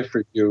the life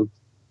review,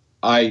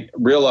 I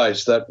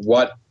realized that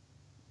what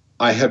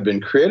I had been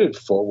created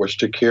for was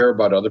to care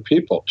about other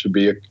people, to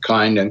be a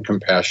kind and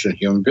compassionate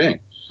human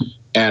being.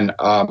 And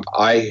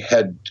I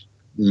had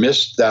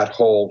missed that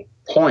whole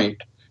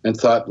point and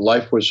thought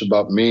life was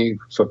about me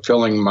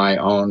fulfilling my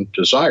own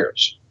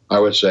desires. I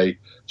was a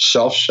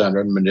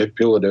self-centered,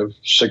 manipulative,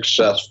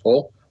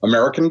 successful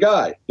American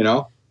guy,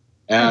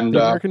 And the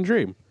American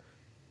dream.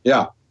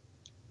 Yeah.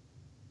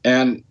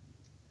 And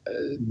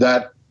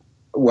that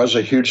was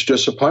a huge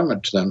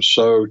disappointment to them.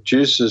 So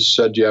Jesus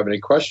said, do you have any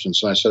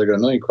questions? And I said, I got a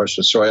million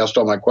questions. So I asked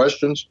all my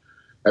questions.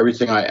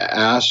 Everything I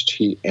asked,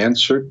 he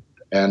answered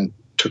and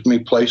took me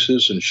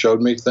places and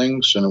showed me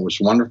things, and it was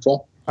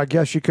wonderful. I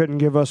guess you couldn't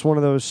give us one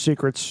of those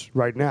secrets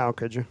right now,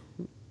 could you?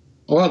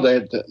 Well,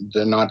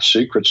 they're not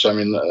secrets. I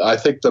mean, I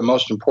think the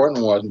most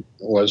important one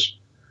was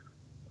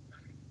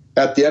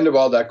at the end of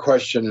all that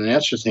question and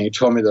answer thing, he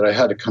told me that I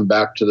had to come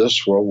back to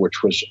this world,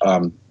 which was,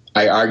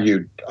 I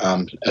argued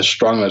as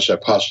strongly as I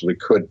possibly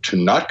could to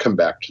not come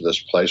back to this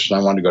place. And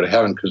I wanted to go to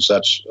heaven because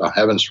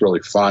heaven's really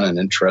fun and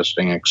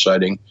interesting and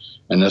exciting.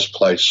 And this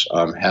place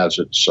has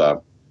its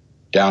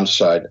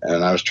downside.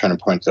 And I was trying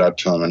to point that out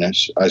to him. And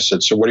I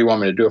said, so what do you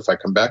want me to do if I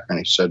come back? And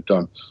he said,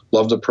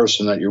 love the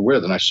person that you're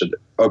with. And I said,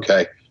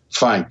 okay,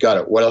 fine, got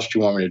it. What else do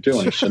you want me to do?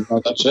 And he said,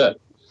 no, that's it.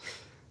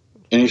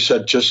 And he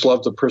said, just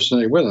love the person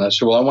that you're with. And I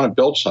said, well, I want to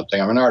build something.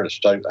 I'm an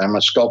artist. I'm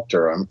a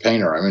sculptor. I'm a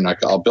painter. I mean,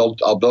 I'll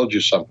build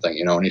you something,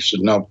 And he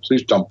said, no,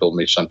 please don't build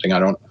me something. I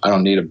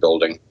don't need a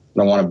building. I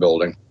don't want a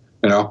building,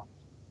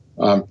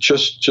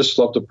 Just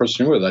love the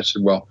person you're with. I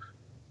said, well,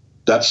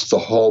 that's the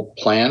whole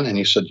plan. And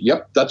he said,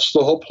 yep, that's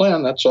the whole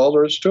plan. That's all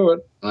there is to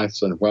it. And I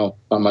said, well,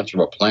 not much of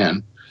a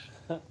plan.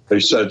 But he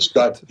said, it's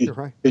God.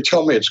 He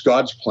told me it's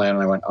God's plan.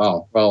 And I went,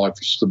 oh, well, if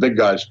it's the big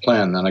guy's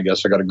plan, then I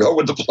guess I got to go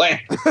with the plan.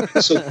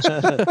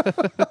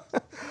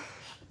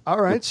 All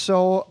right.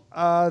 So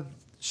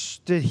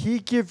did he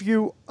give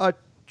you a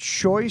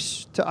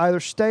choice to either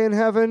stay in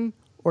heaven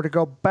or to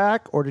go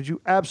back, or did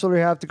you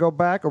absolutely have to go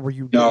back, or were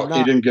you No, not?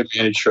 he didn't give me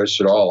any choice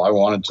at all. I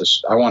wanted to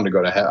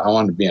go to I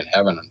wanted to be in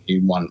heaven, and he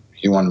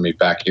wanted me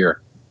back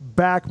here.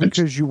 Back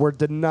because you were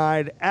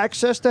denied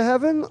access to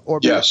heaven, or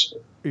Yes,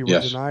 you were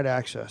denied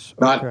access.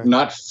 Okay.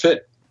 Not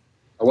fit.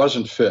 I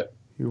wasn't fit.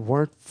 You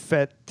weren't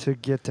fit to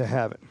get to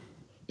heaven.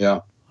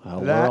 Yeah.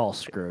 Well, That we're all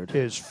screwed.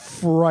 Is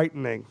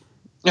frightening.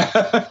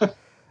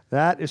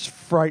 That is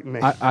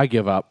frightening. I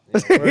give up.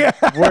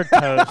 We're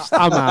toast.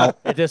 I'm out.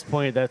 At this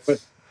point,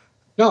 that's...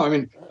 No, I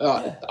mean,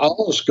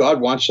 all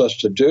God wants us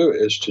to do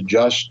is to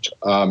just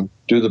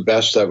do the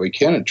best that we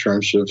can in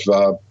terms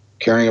of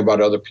caring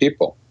about other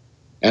people.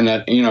 And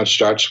that,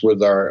 starts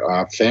with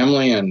our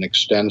family and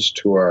extends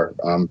to our,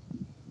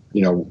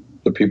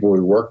 the people we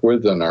work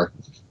with and our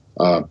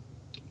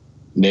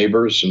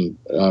neighbors.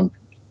 And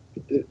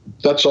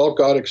that's all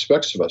God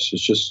expects of us.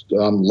 It's just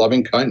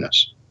loving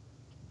kindness.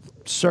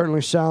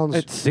 Certainly sounds.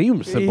 It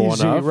seems simple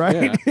easy, enough,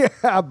 right?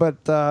 Yeah, but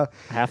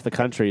half the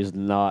country is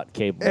not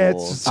capable.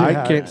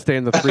 I can't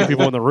stand the three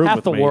people in the room Half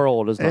with the me.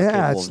 world is not capable.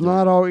 Yeah, it's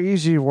not all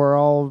easy. We're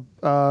all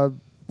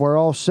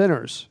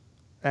sinners,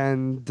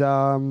 and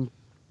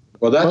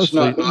well, that's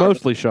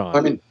mostly Sean. I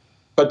mean,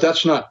 but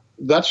that's not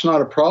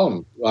a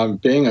problem.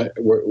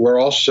 We're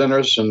all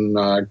sinners, and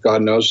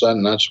God knows that,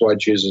 and that's why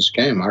Jesus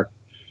came.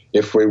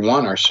 If we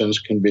want, our sins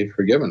can be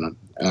forgiven.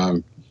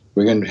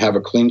 We can have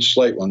a clean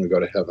slate when we go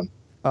to heaven.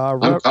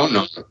 I'm counting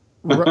on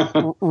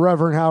it.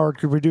 Reverend Howard,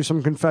 could we do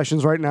some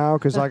confessions right now?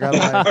 Because I got.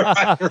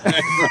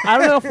 I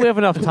don't know if we have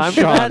enough time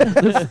for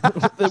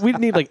that. We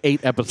need like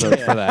 8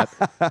 episodes for that.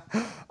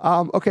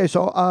 Okay,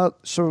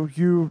 so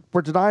you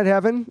were denied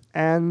heaven,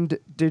 and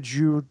did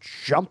you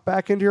jump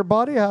back into your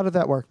body? How did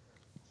that work?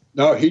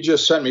 No, he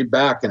just sent me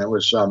back, and it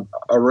was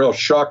a real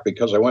shock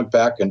because I went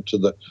back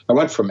I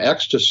went from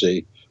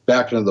ecstasy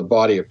back into the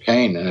body of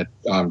pain, and it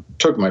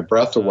took my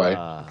breath away.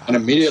 And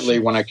immediately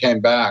when I came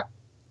back,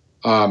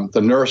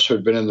 the nurse who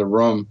had been in the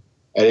room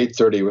at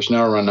 8:30, it was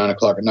now around 9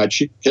 o'clock at night,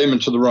 she came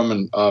into the room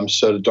and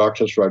said, "The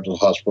doctor's arrived at the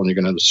hospital and you're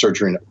going to have the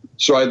surgery."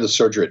 So I had the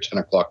surgery at 10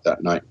 o'clock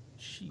that night,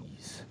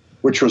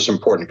 which was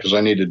important because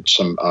I needed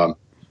some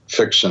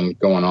fixing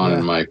going on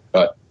in my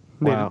gut.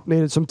 Wow.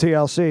 Needed some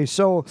TLC.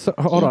 So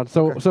hold on.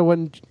 So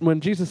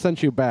when Jesus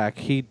sent you back,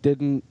 he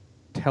didn't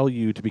tell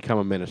you to become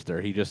a minister.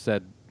 He just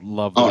said,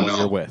 "Love the one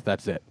you're with."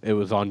 That's it. It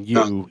was on you.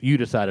 No. You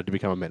decided to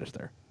become a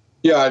minister.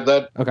 Yeah,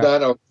 that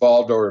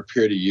evolved over a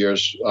period of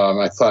years.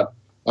 I thought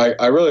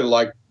I really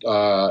liked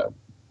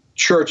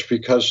church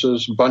because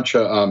there's a bunch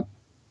of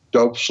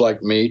dopes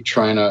like me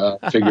trying to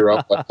figure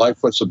out what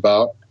life was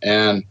about,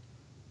 and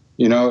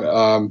there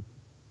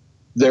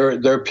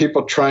are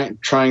people trying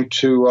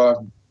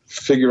to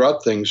figure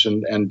out things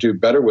and do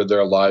better with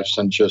their lives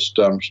than just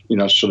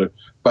sort of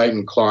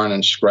biting, clawing,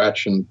 and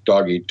scratching,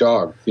 dog eat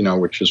dog.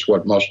 Which is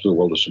what most of the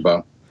world is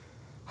about.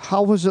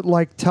 How was it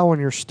like telling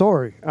your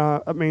story?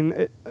 I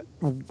mean,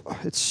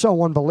 it's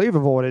so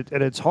unbelievable, and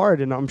it's hard,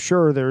 and I'm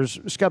sure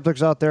there's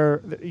skeptics out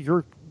there.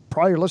 You're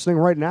probably listening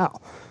right now.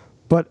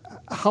 But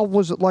how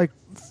was it like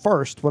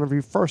whenever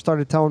you first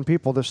started telling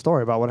people this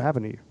story about what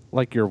happened to you?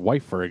 Like your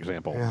wife, for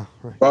example. Yeah.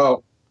 Right.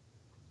 Well,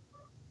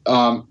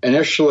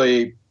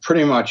 initially,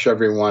 pretty much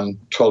everyone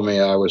told me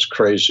I was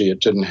crazy,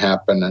 it didn't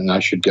happen, and I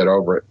should get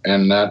over it.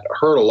 And that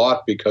hurt a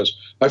lot because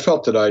I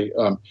felt that I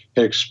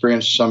had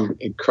experienced some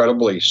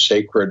incredibly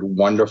sacred,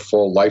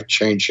 wonderful,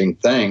 life-changing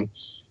thing.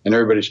 And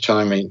everybody's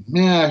telling me,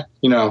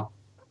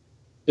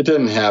 it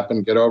didn't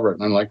happen, get over it.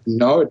 And I'm like,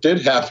 no, it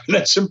did happen.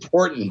 It's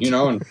important,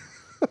 And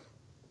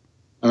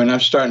I mean, I'm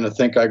starting to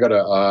think I got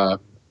to,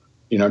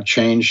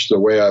 change the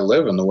way I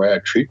live and the way I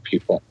treat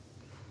people.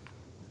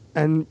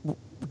 And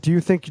do you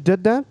think you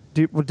did that?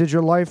 Did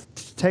your life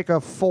take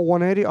a full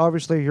 180?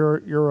 Obviously,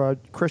 you're a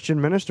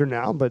Christian minister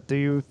now, but do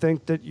you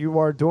think that you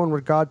are doing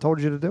what God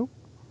told you to do?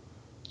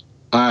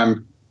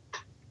 I'm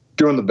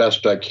doing the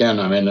best I can.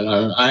 I mean,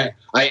 I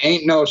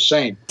ain't no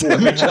saint. Let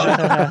me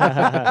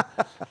tell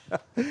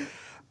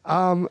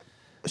you.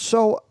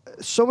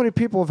 So many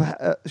people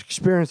have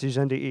experienced these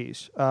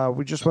NDEs.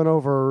 We just went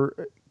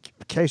over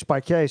case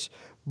by case,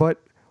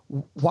 but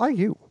why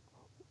you?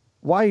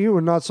 Why you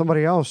and not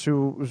somebody else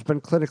who's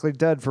been clinically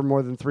dead for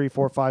more than 3,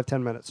 4, 5,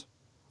 10 minutes?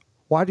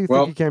 Why do you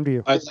think he came to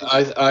you?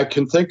 I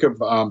can think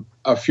of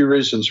a few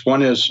reasons.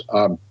 One is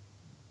in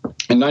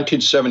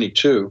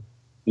 1972,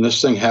 and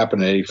this thing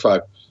happened in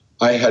 85,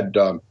 I had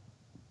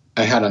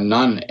a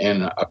nun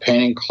in a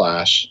painting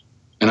class,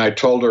 and I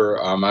told her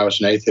I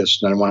was an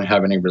atheist and I didn't want to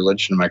have any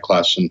religion in my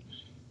class. And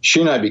she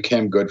and I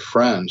became good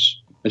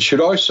friends. And she'd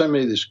always send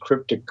me these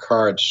cryptic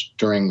cards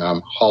during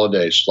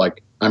holidays,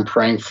 like, "I'm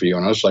praying for you."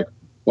 And I was like,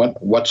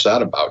 What's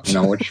that about?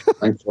 What you're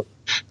praying for?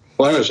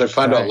 Well, anyways, I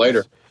found out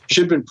later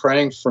she'd been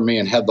praying for me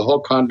and had the whole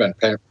convent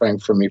praying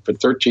for me for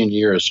 13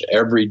 years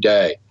every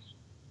day.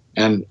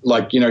 And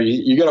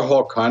you get a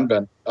whole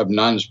convent of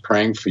nuns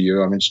praying for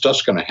you. I mean,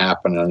 stuff's going to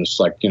happen. And it's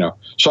like,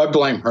 so I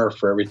blame her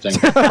for everything.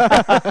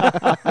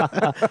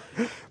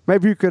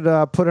 Maybe you could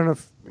put in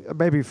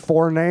maybe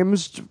 4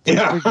 names.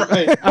 Yeah,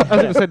 right. I was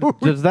going to say,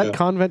 does that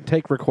convent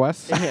take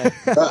requests?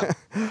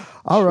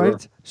 All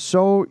right.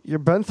 So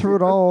you've been through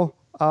it all.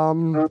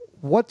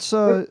 What's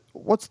the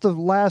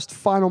last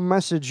final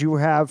message you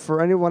have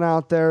for anyone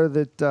out there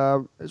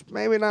that is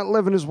maybe not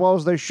living as well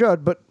as they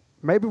should, but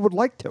maybe would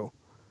like to?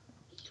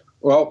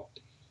 Well,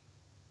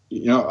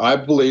 I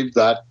believe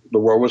that the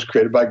world was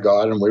created by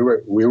God, and we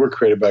were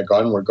created by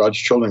God, and we're God's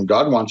children.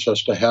 God wants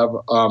us to have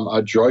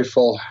a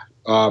joyful,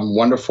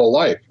 wonderful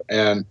life,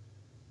 and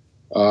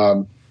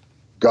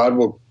God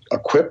will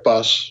equip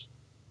us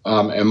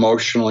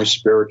emotionally,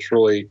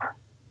 spiritually,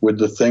 with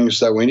the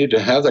things that we need to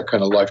have that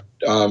kind of life,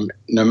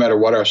 no matter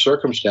what our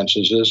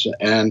circumstances is.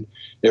 And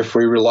if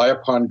we rely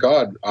upon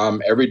God,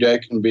 every day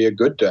can be a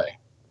good day.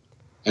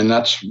 And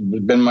that's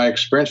been my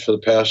experience for the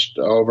past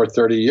over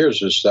 30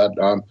 years, is that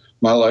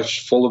my life's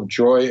full of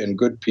joy and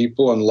good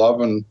people and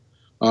love. And,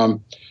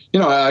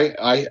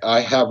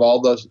 I have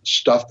all the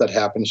stuff that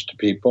happens to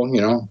people,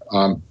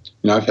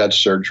 I've had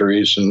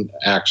surgeries and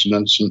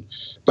accidents,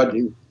 but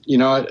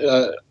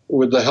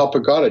with the help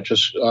of God, I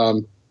just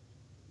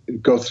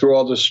go through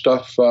all this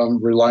stuff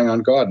relying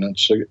on God, and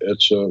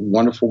it's a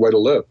wonderful way to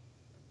live.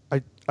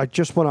 I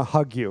just want to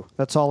hug you.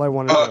 That's all I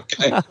want to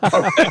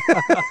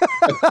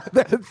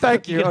do.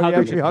 Thank you. You can hug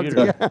actually your hugged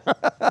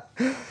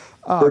me.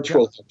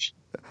 Virtual.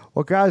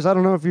 Well, guys, I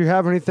don't know if you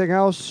have anything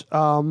else.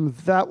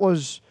 That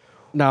was.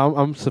 No,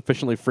 I'm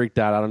sufficiently freaked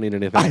out. I don't need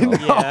anything I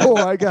else. know.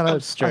 I got I'm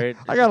straight.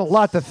 I got a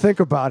lot to think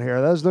about here.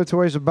 There's no two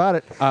ways about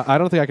it. I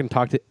don't think I can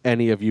talk to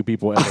any of you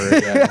people ever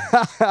again.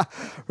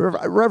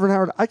 Reverend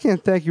Howard, I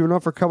can't thank you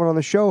enough for coming on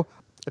the show.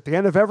 At the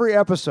end of every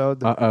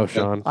episode, Uh-oh,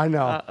 Sean. I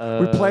know.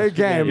 We play a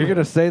game. You're going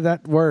to say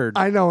that word.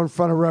 I know, in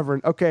front of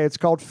Reverend. Okay, it's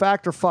called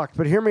Fact or Fucked,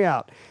 but hear me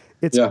out.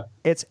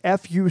 It's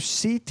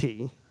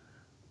F-U-C-T.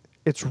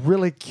 It's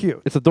really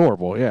cute. It's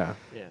adorable, yeah.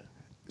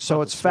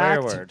 So it's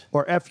swear fact word.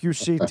 or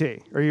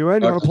F-U-C-T. Are you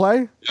in? You want to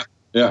play?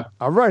 Yeah.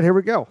 All right, here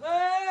we go.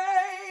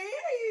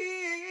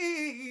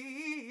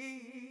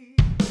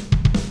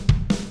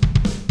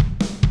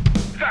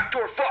 Fact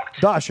or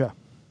fucked? Dasha.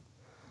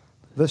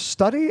 The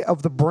study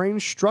of the brain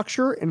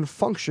structure and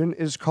function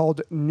is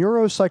called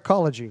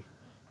neuropsychology.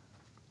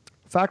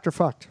 Fact or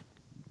fucked?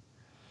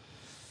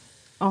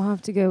 I'll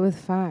have to go with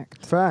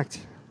fact.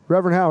 Fact.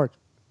 Reverend Howard.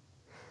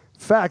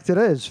 Fact it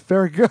is.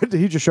 Very good.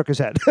 He just shook his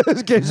head.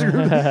 In case you-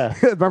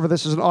 Remember,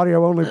 this is an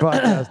audio-only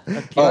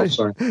podcast.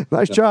 Sorry.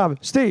 Nice job.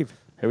 Steve.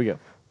 Here we go.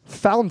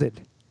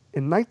 Founded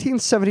in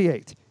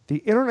 1978, the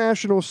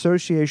International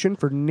Association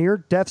for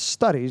Near-Death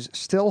Studies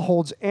still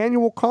holds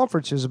annual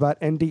conferences about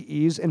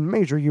NDEs in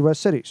major U.S.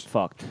 cities.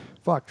 Fucked.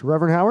 Fucked.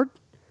 Reverend Howard?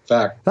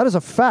 Fact. That is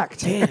a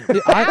fact. You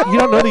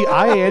don't know the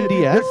INDS?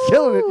 You're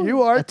killing it.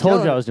 You are I told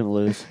killing you I it. was going to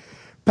lose.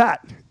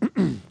 Pat,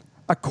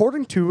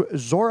 according to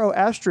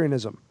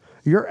Zoroastrianism,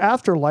 your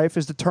afterlife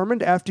is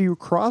determined after you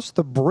cross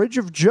the bridge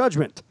of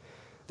judgment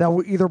that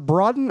will either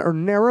broaden or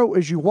narrow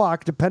as you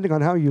walk, depending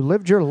on how you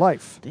lived your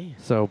life.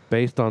 So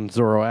based on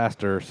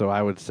Zoroaster, so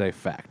I would say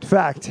fact.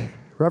 Fact.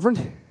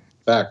 Reverend?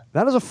 Fact.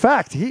 That is a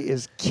fact. He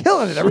is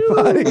killing it,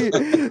 everybody.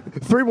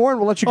 3 more and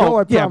we'll let you go,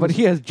 I yeah, promise. but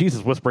he has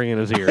Jesus whispering in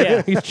his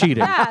ear. He's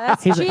cheating. Yeah,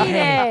 that's cheating.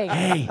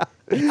 Hey,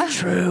 it's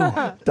true.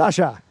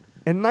 Dasha,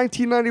 in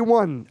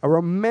 1991, a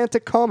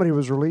romantic comedy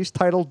was released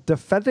titled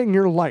Defending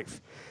Your Life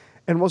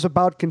and was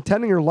about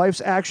contending your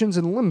life's actions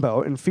in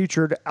limbo and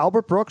featured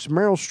Albert Brooks,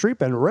 Meryl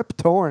Streep, and Rip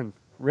Torn.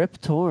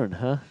 Rip Torn,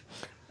 huh?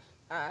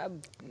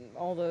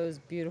 All those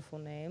beautiful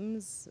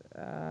names.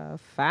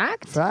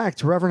 Fact?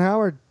 Fact. Reverend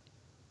Howard.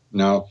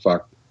 No,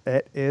 fuck.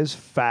 It is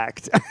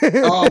fact.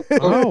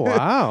 Oh,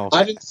 wow.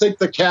 I didn't think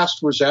the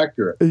cast was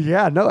accurate.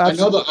 Yeah, no, I know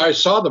absolutely. that I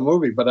saw the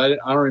movie, but I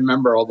don't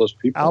remember all those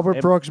people.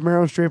 Albert Brooks,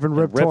 Meryl Streep, and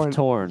Rip Torn.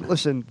 Torn.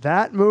 Listen,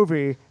 that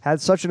movie had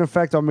such an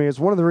effect on me. It's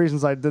one of the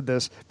reasons I did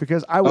this,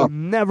 because I will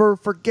never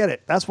forget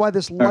it. That's why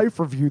this life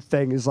review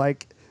thing is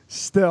like,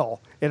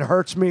 still, it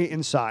hurts me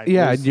inside.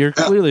 Yeah, you're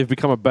clearly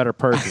become a better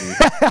person.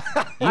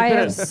 I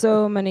have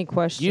so many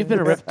questions. You've been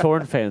a Rip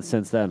Torn fan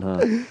since then,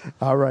 huh?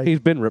 All right. He's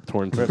been Rip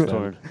Torn. Rip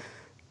Torn.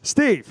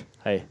 Steve.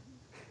 Hey.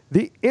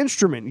 The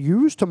instrument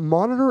used to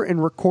monitor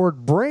and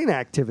record brain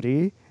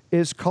activity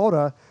is called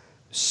a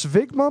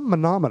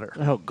sphygmomanometer.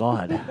 Oh,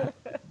 God.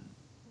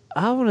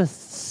 I want to...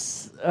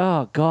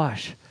 Oh,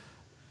 gosh.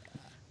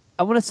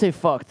 I want to say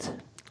fucked.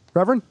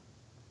 Reverend?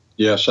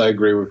 Yes, I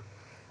agree with.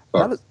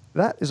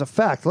 That is a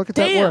fact. Look at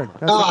Damn. that word.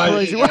 That's a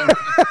crazy word.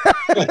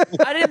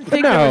 I didn't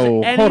think there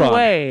was any hold on.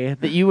 way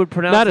that you would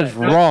pronounce That is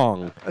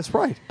wrong. That's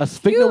right. A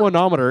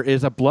sphygmomanometer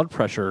is a blood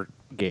pressure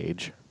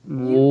gauge.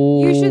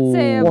 You should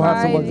say it We'll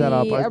have to by look that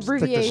up. the I think this is-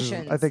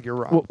 abbreviations. I think you're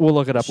wrong. We'll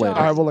look it up later.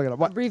 All right, we'll look it up.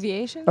 What?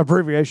 Abbreviation?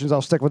 Abbreviations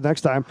I'll stick with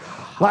next time.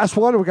 Last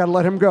one, we got to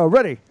let him go.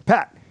 Ready?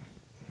 Pat.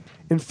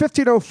 In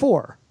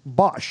 1504,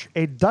 Bosch,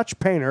 a Dutch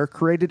painter,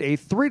 created a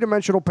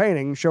 3-dimensional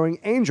painting showing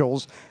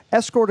angels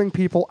escorting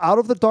people out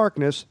of the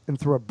darkness and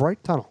through a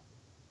bright tunnel.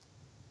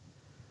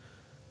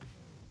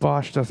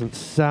 Bosch doesn't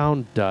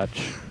sound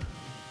Dutch,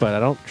 but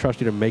I don't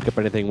trust you to make up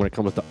anything when it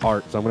comes to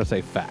art, so I'm going to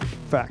say fact.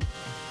 Fact.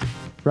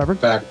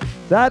 Reverend? Back.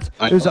 That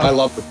is I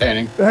love the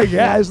painting.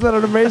 Yeah, isn't that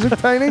an amazing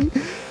painting?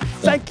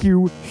 Thank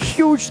you,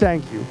 huge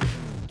thank you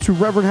to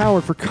Reverend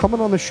Howard for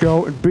coming on the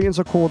show and being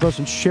so cool with us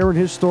and sharing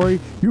his story.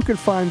 You can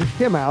find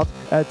him out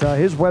at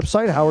his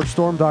website,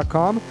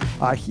 howardstorm.com.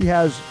 He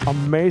has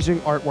amazing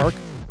artwork.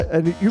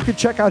 And you can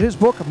check out his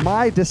book,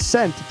 My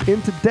Descent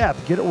into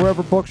Death. Get it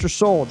wherever books are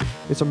sold.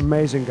 It's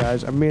amazing,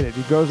 guys. I mean it.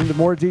 He goes into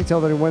more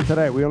detail than he went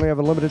today. We only have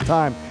a limited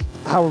time.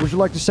 Howard, would you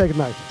like to say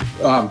goodnight?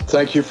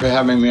 Thank you for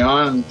having me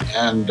on,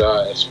 and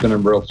it's been a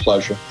real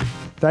pleasure.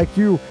 Thank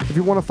you. If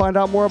you want to find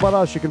out more about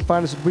us, you can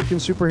find us at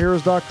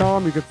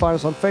weekendsuperheroes.com. You can find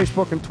us on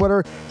Facebook and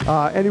Twitter.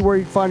 Anywhere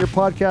you can find your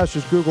podcast,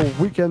 just Google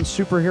Weekend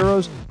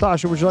Superheroes.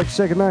 Tasha, would you like to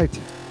say goodnight?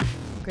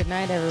 Good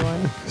night,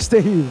 everyone.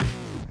 Steve.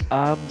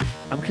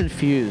 I'm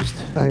confused.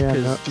 Oh,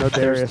 yeah, no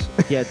Darius.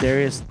 Yeah,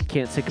 Darius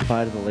can't say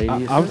goodbye to the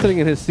ladies. I'm sitting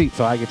in his seat,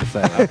 so I get to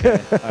say it. Okay.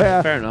 All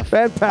right, fair enough.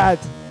 And Pat.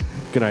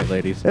 Good night,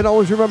 ladies. And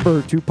always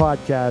remember to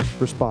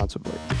podcast responsibly.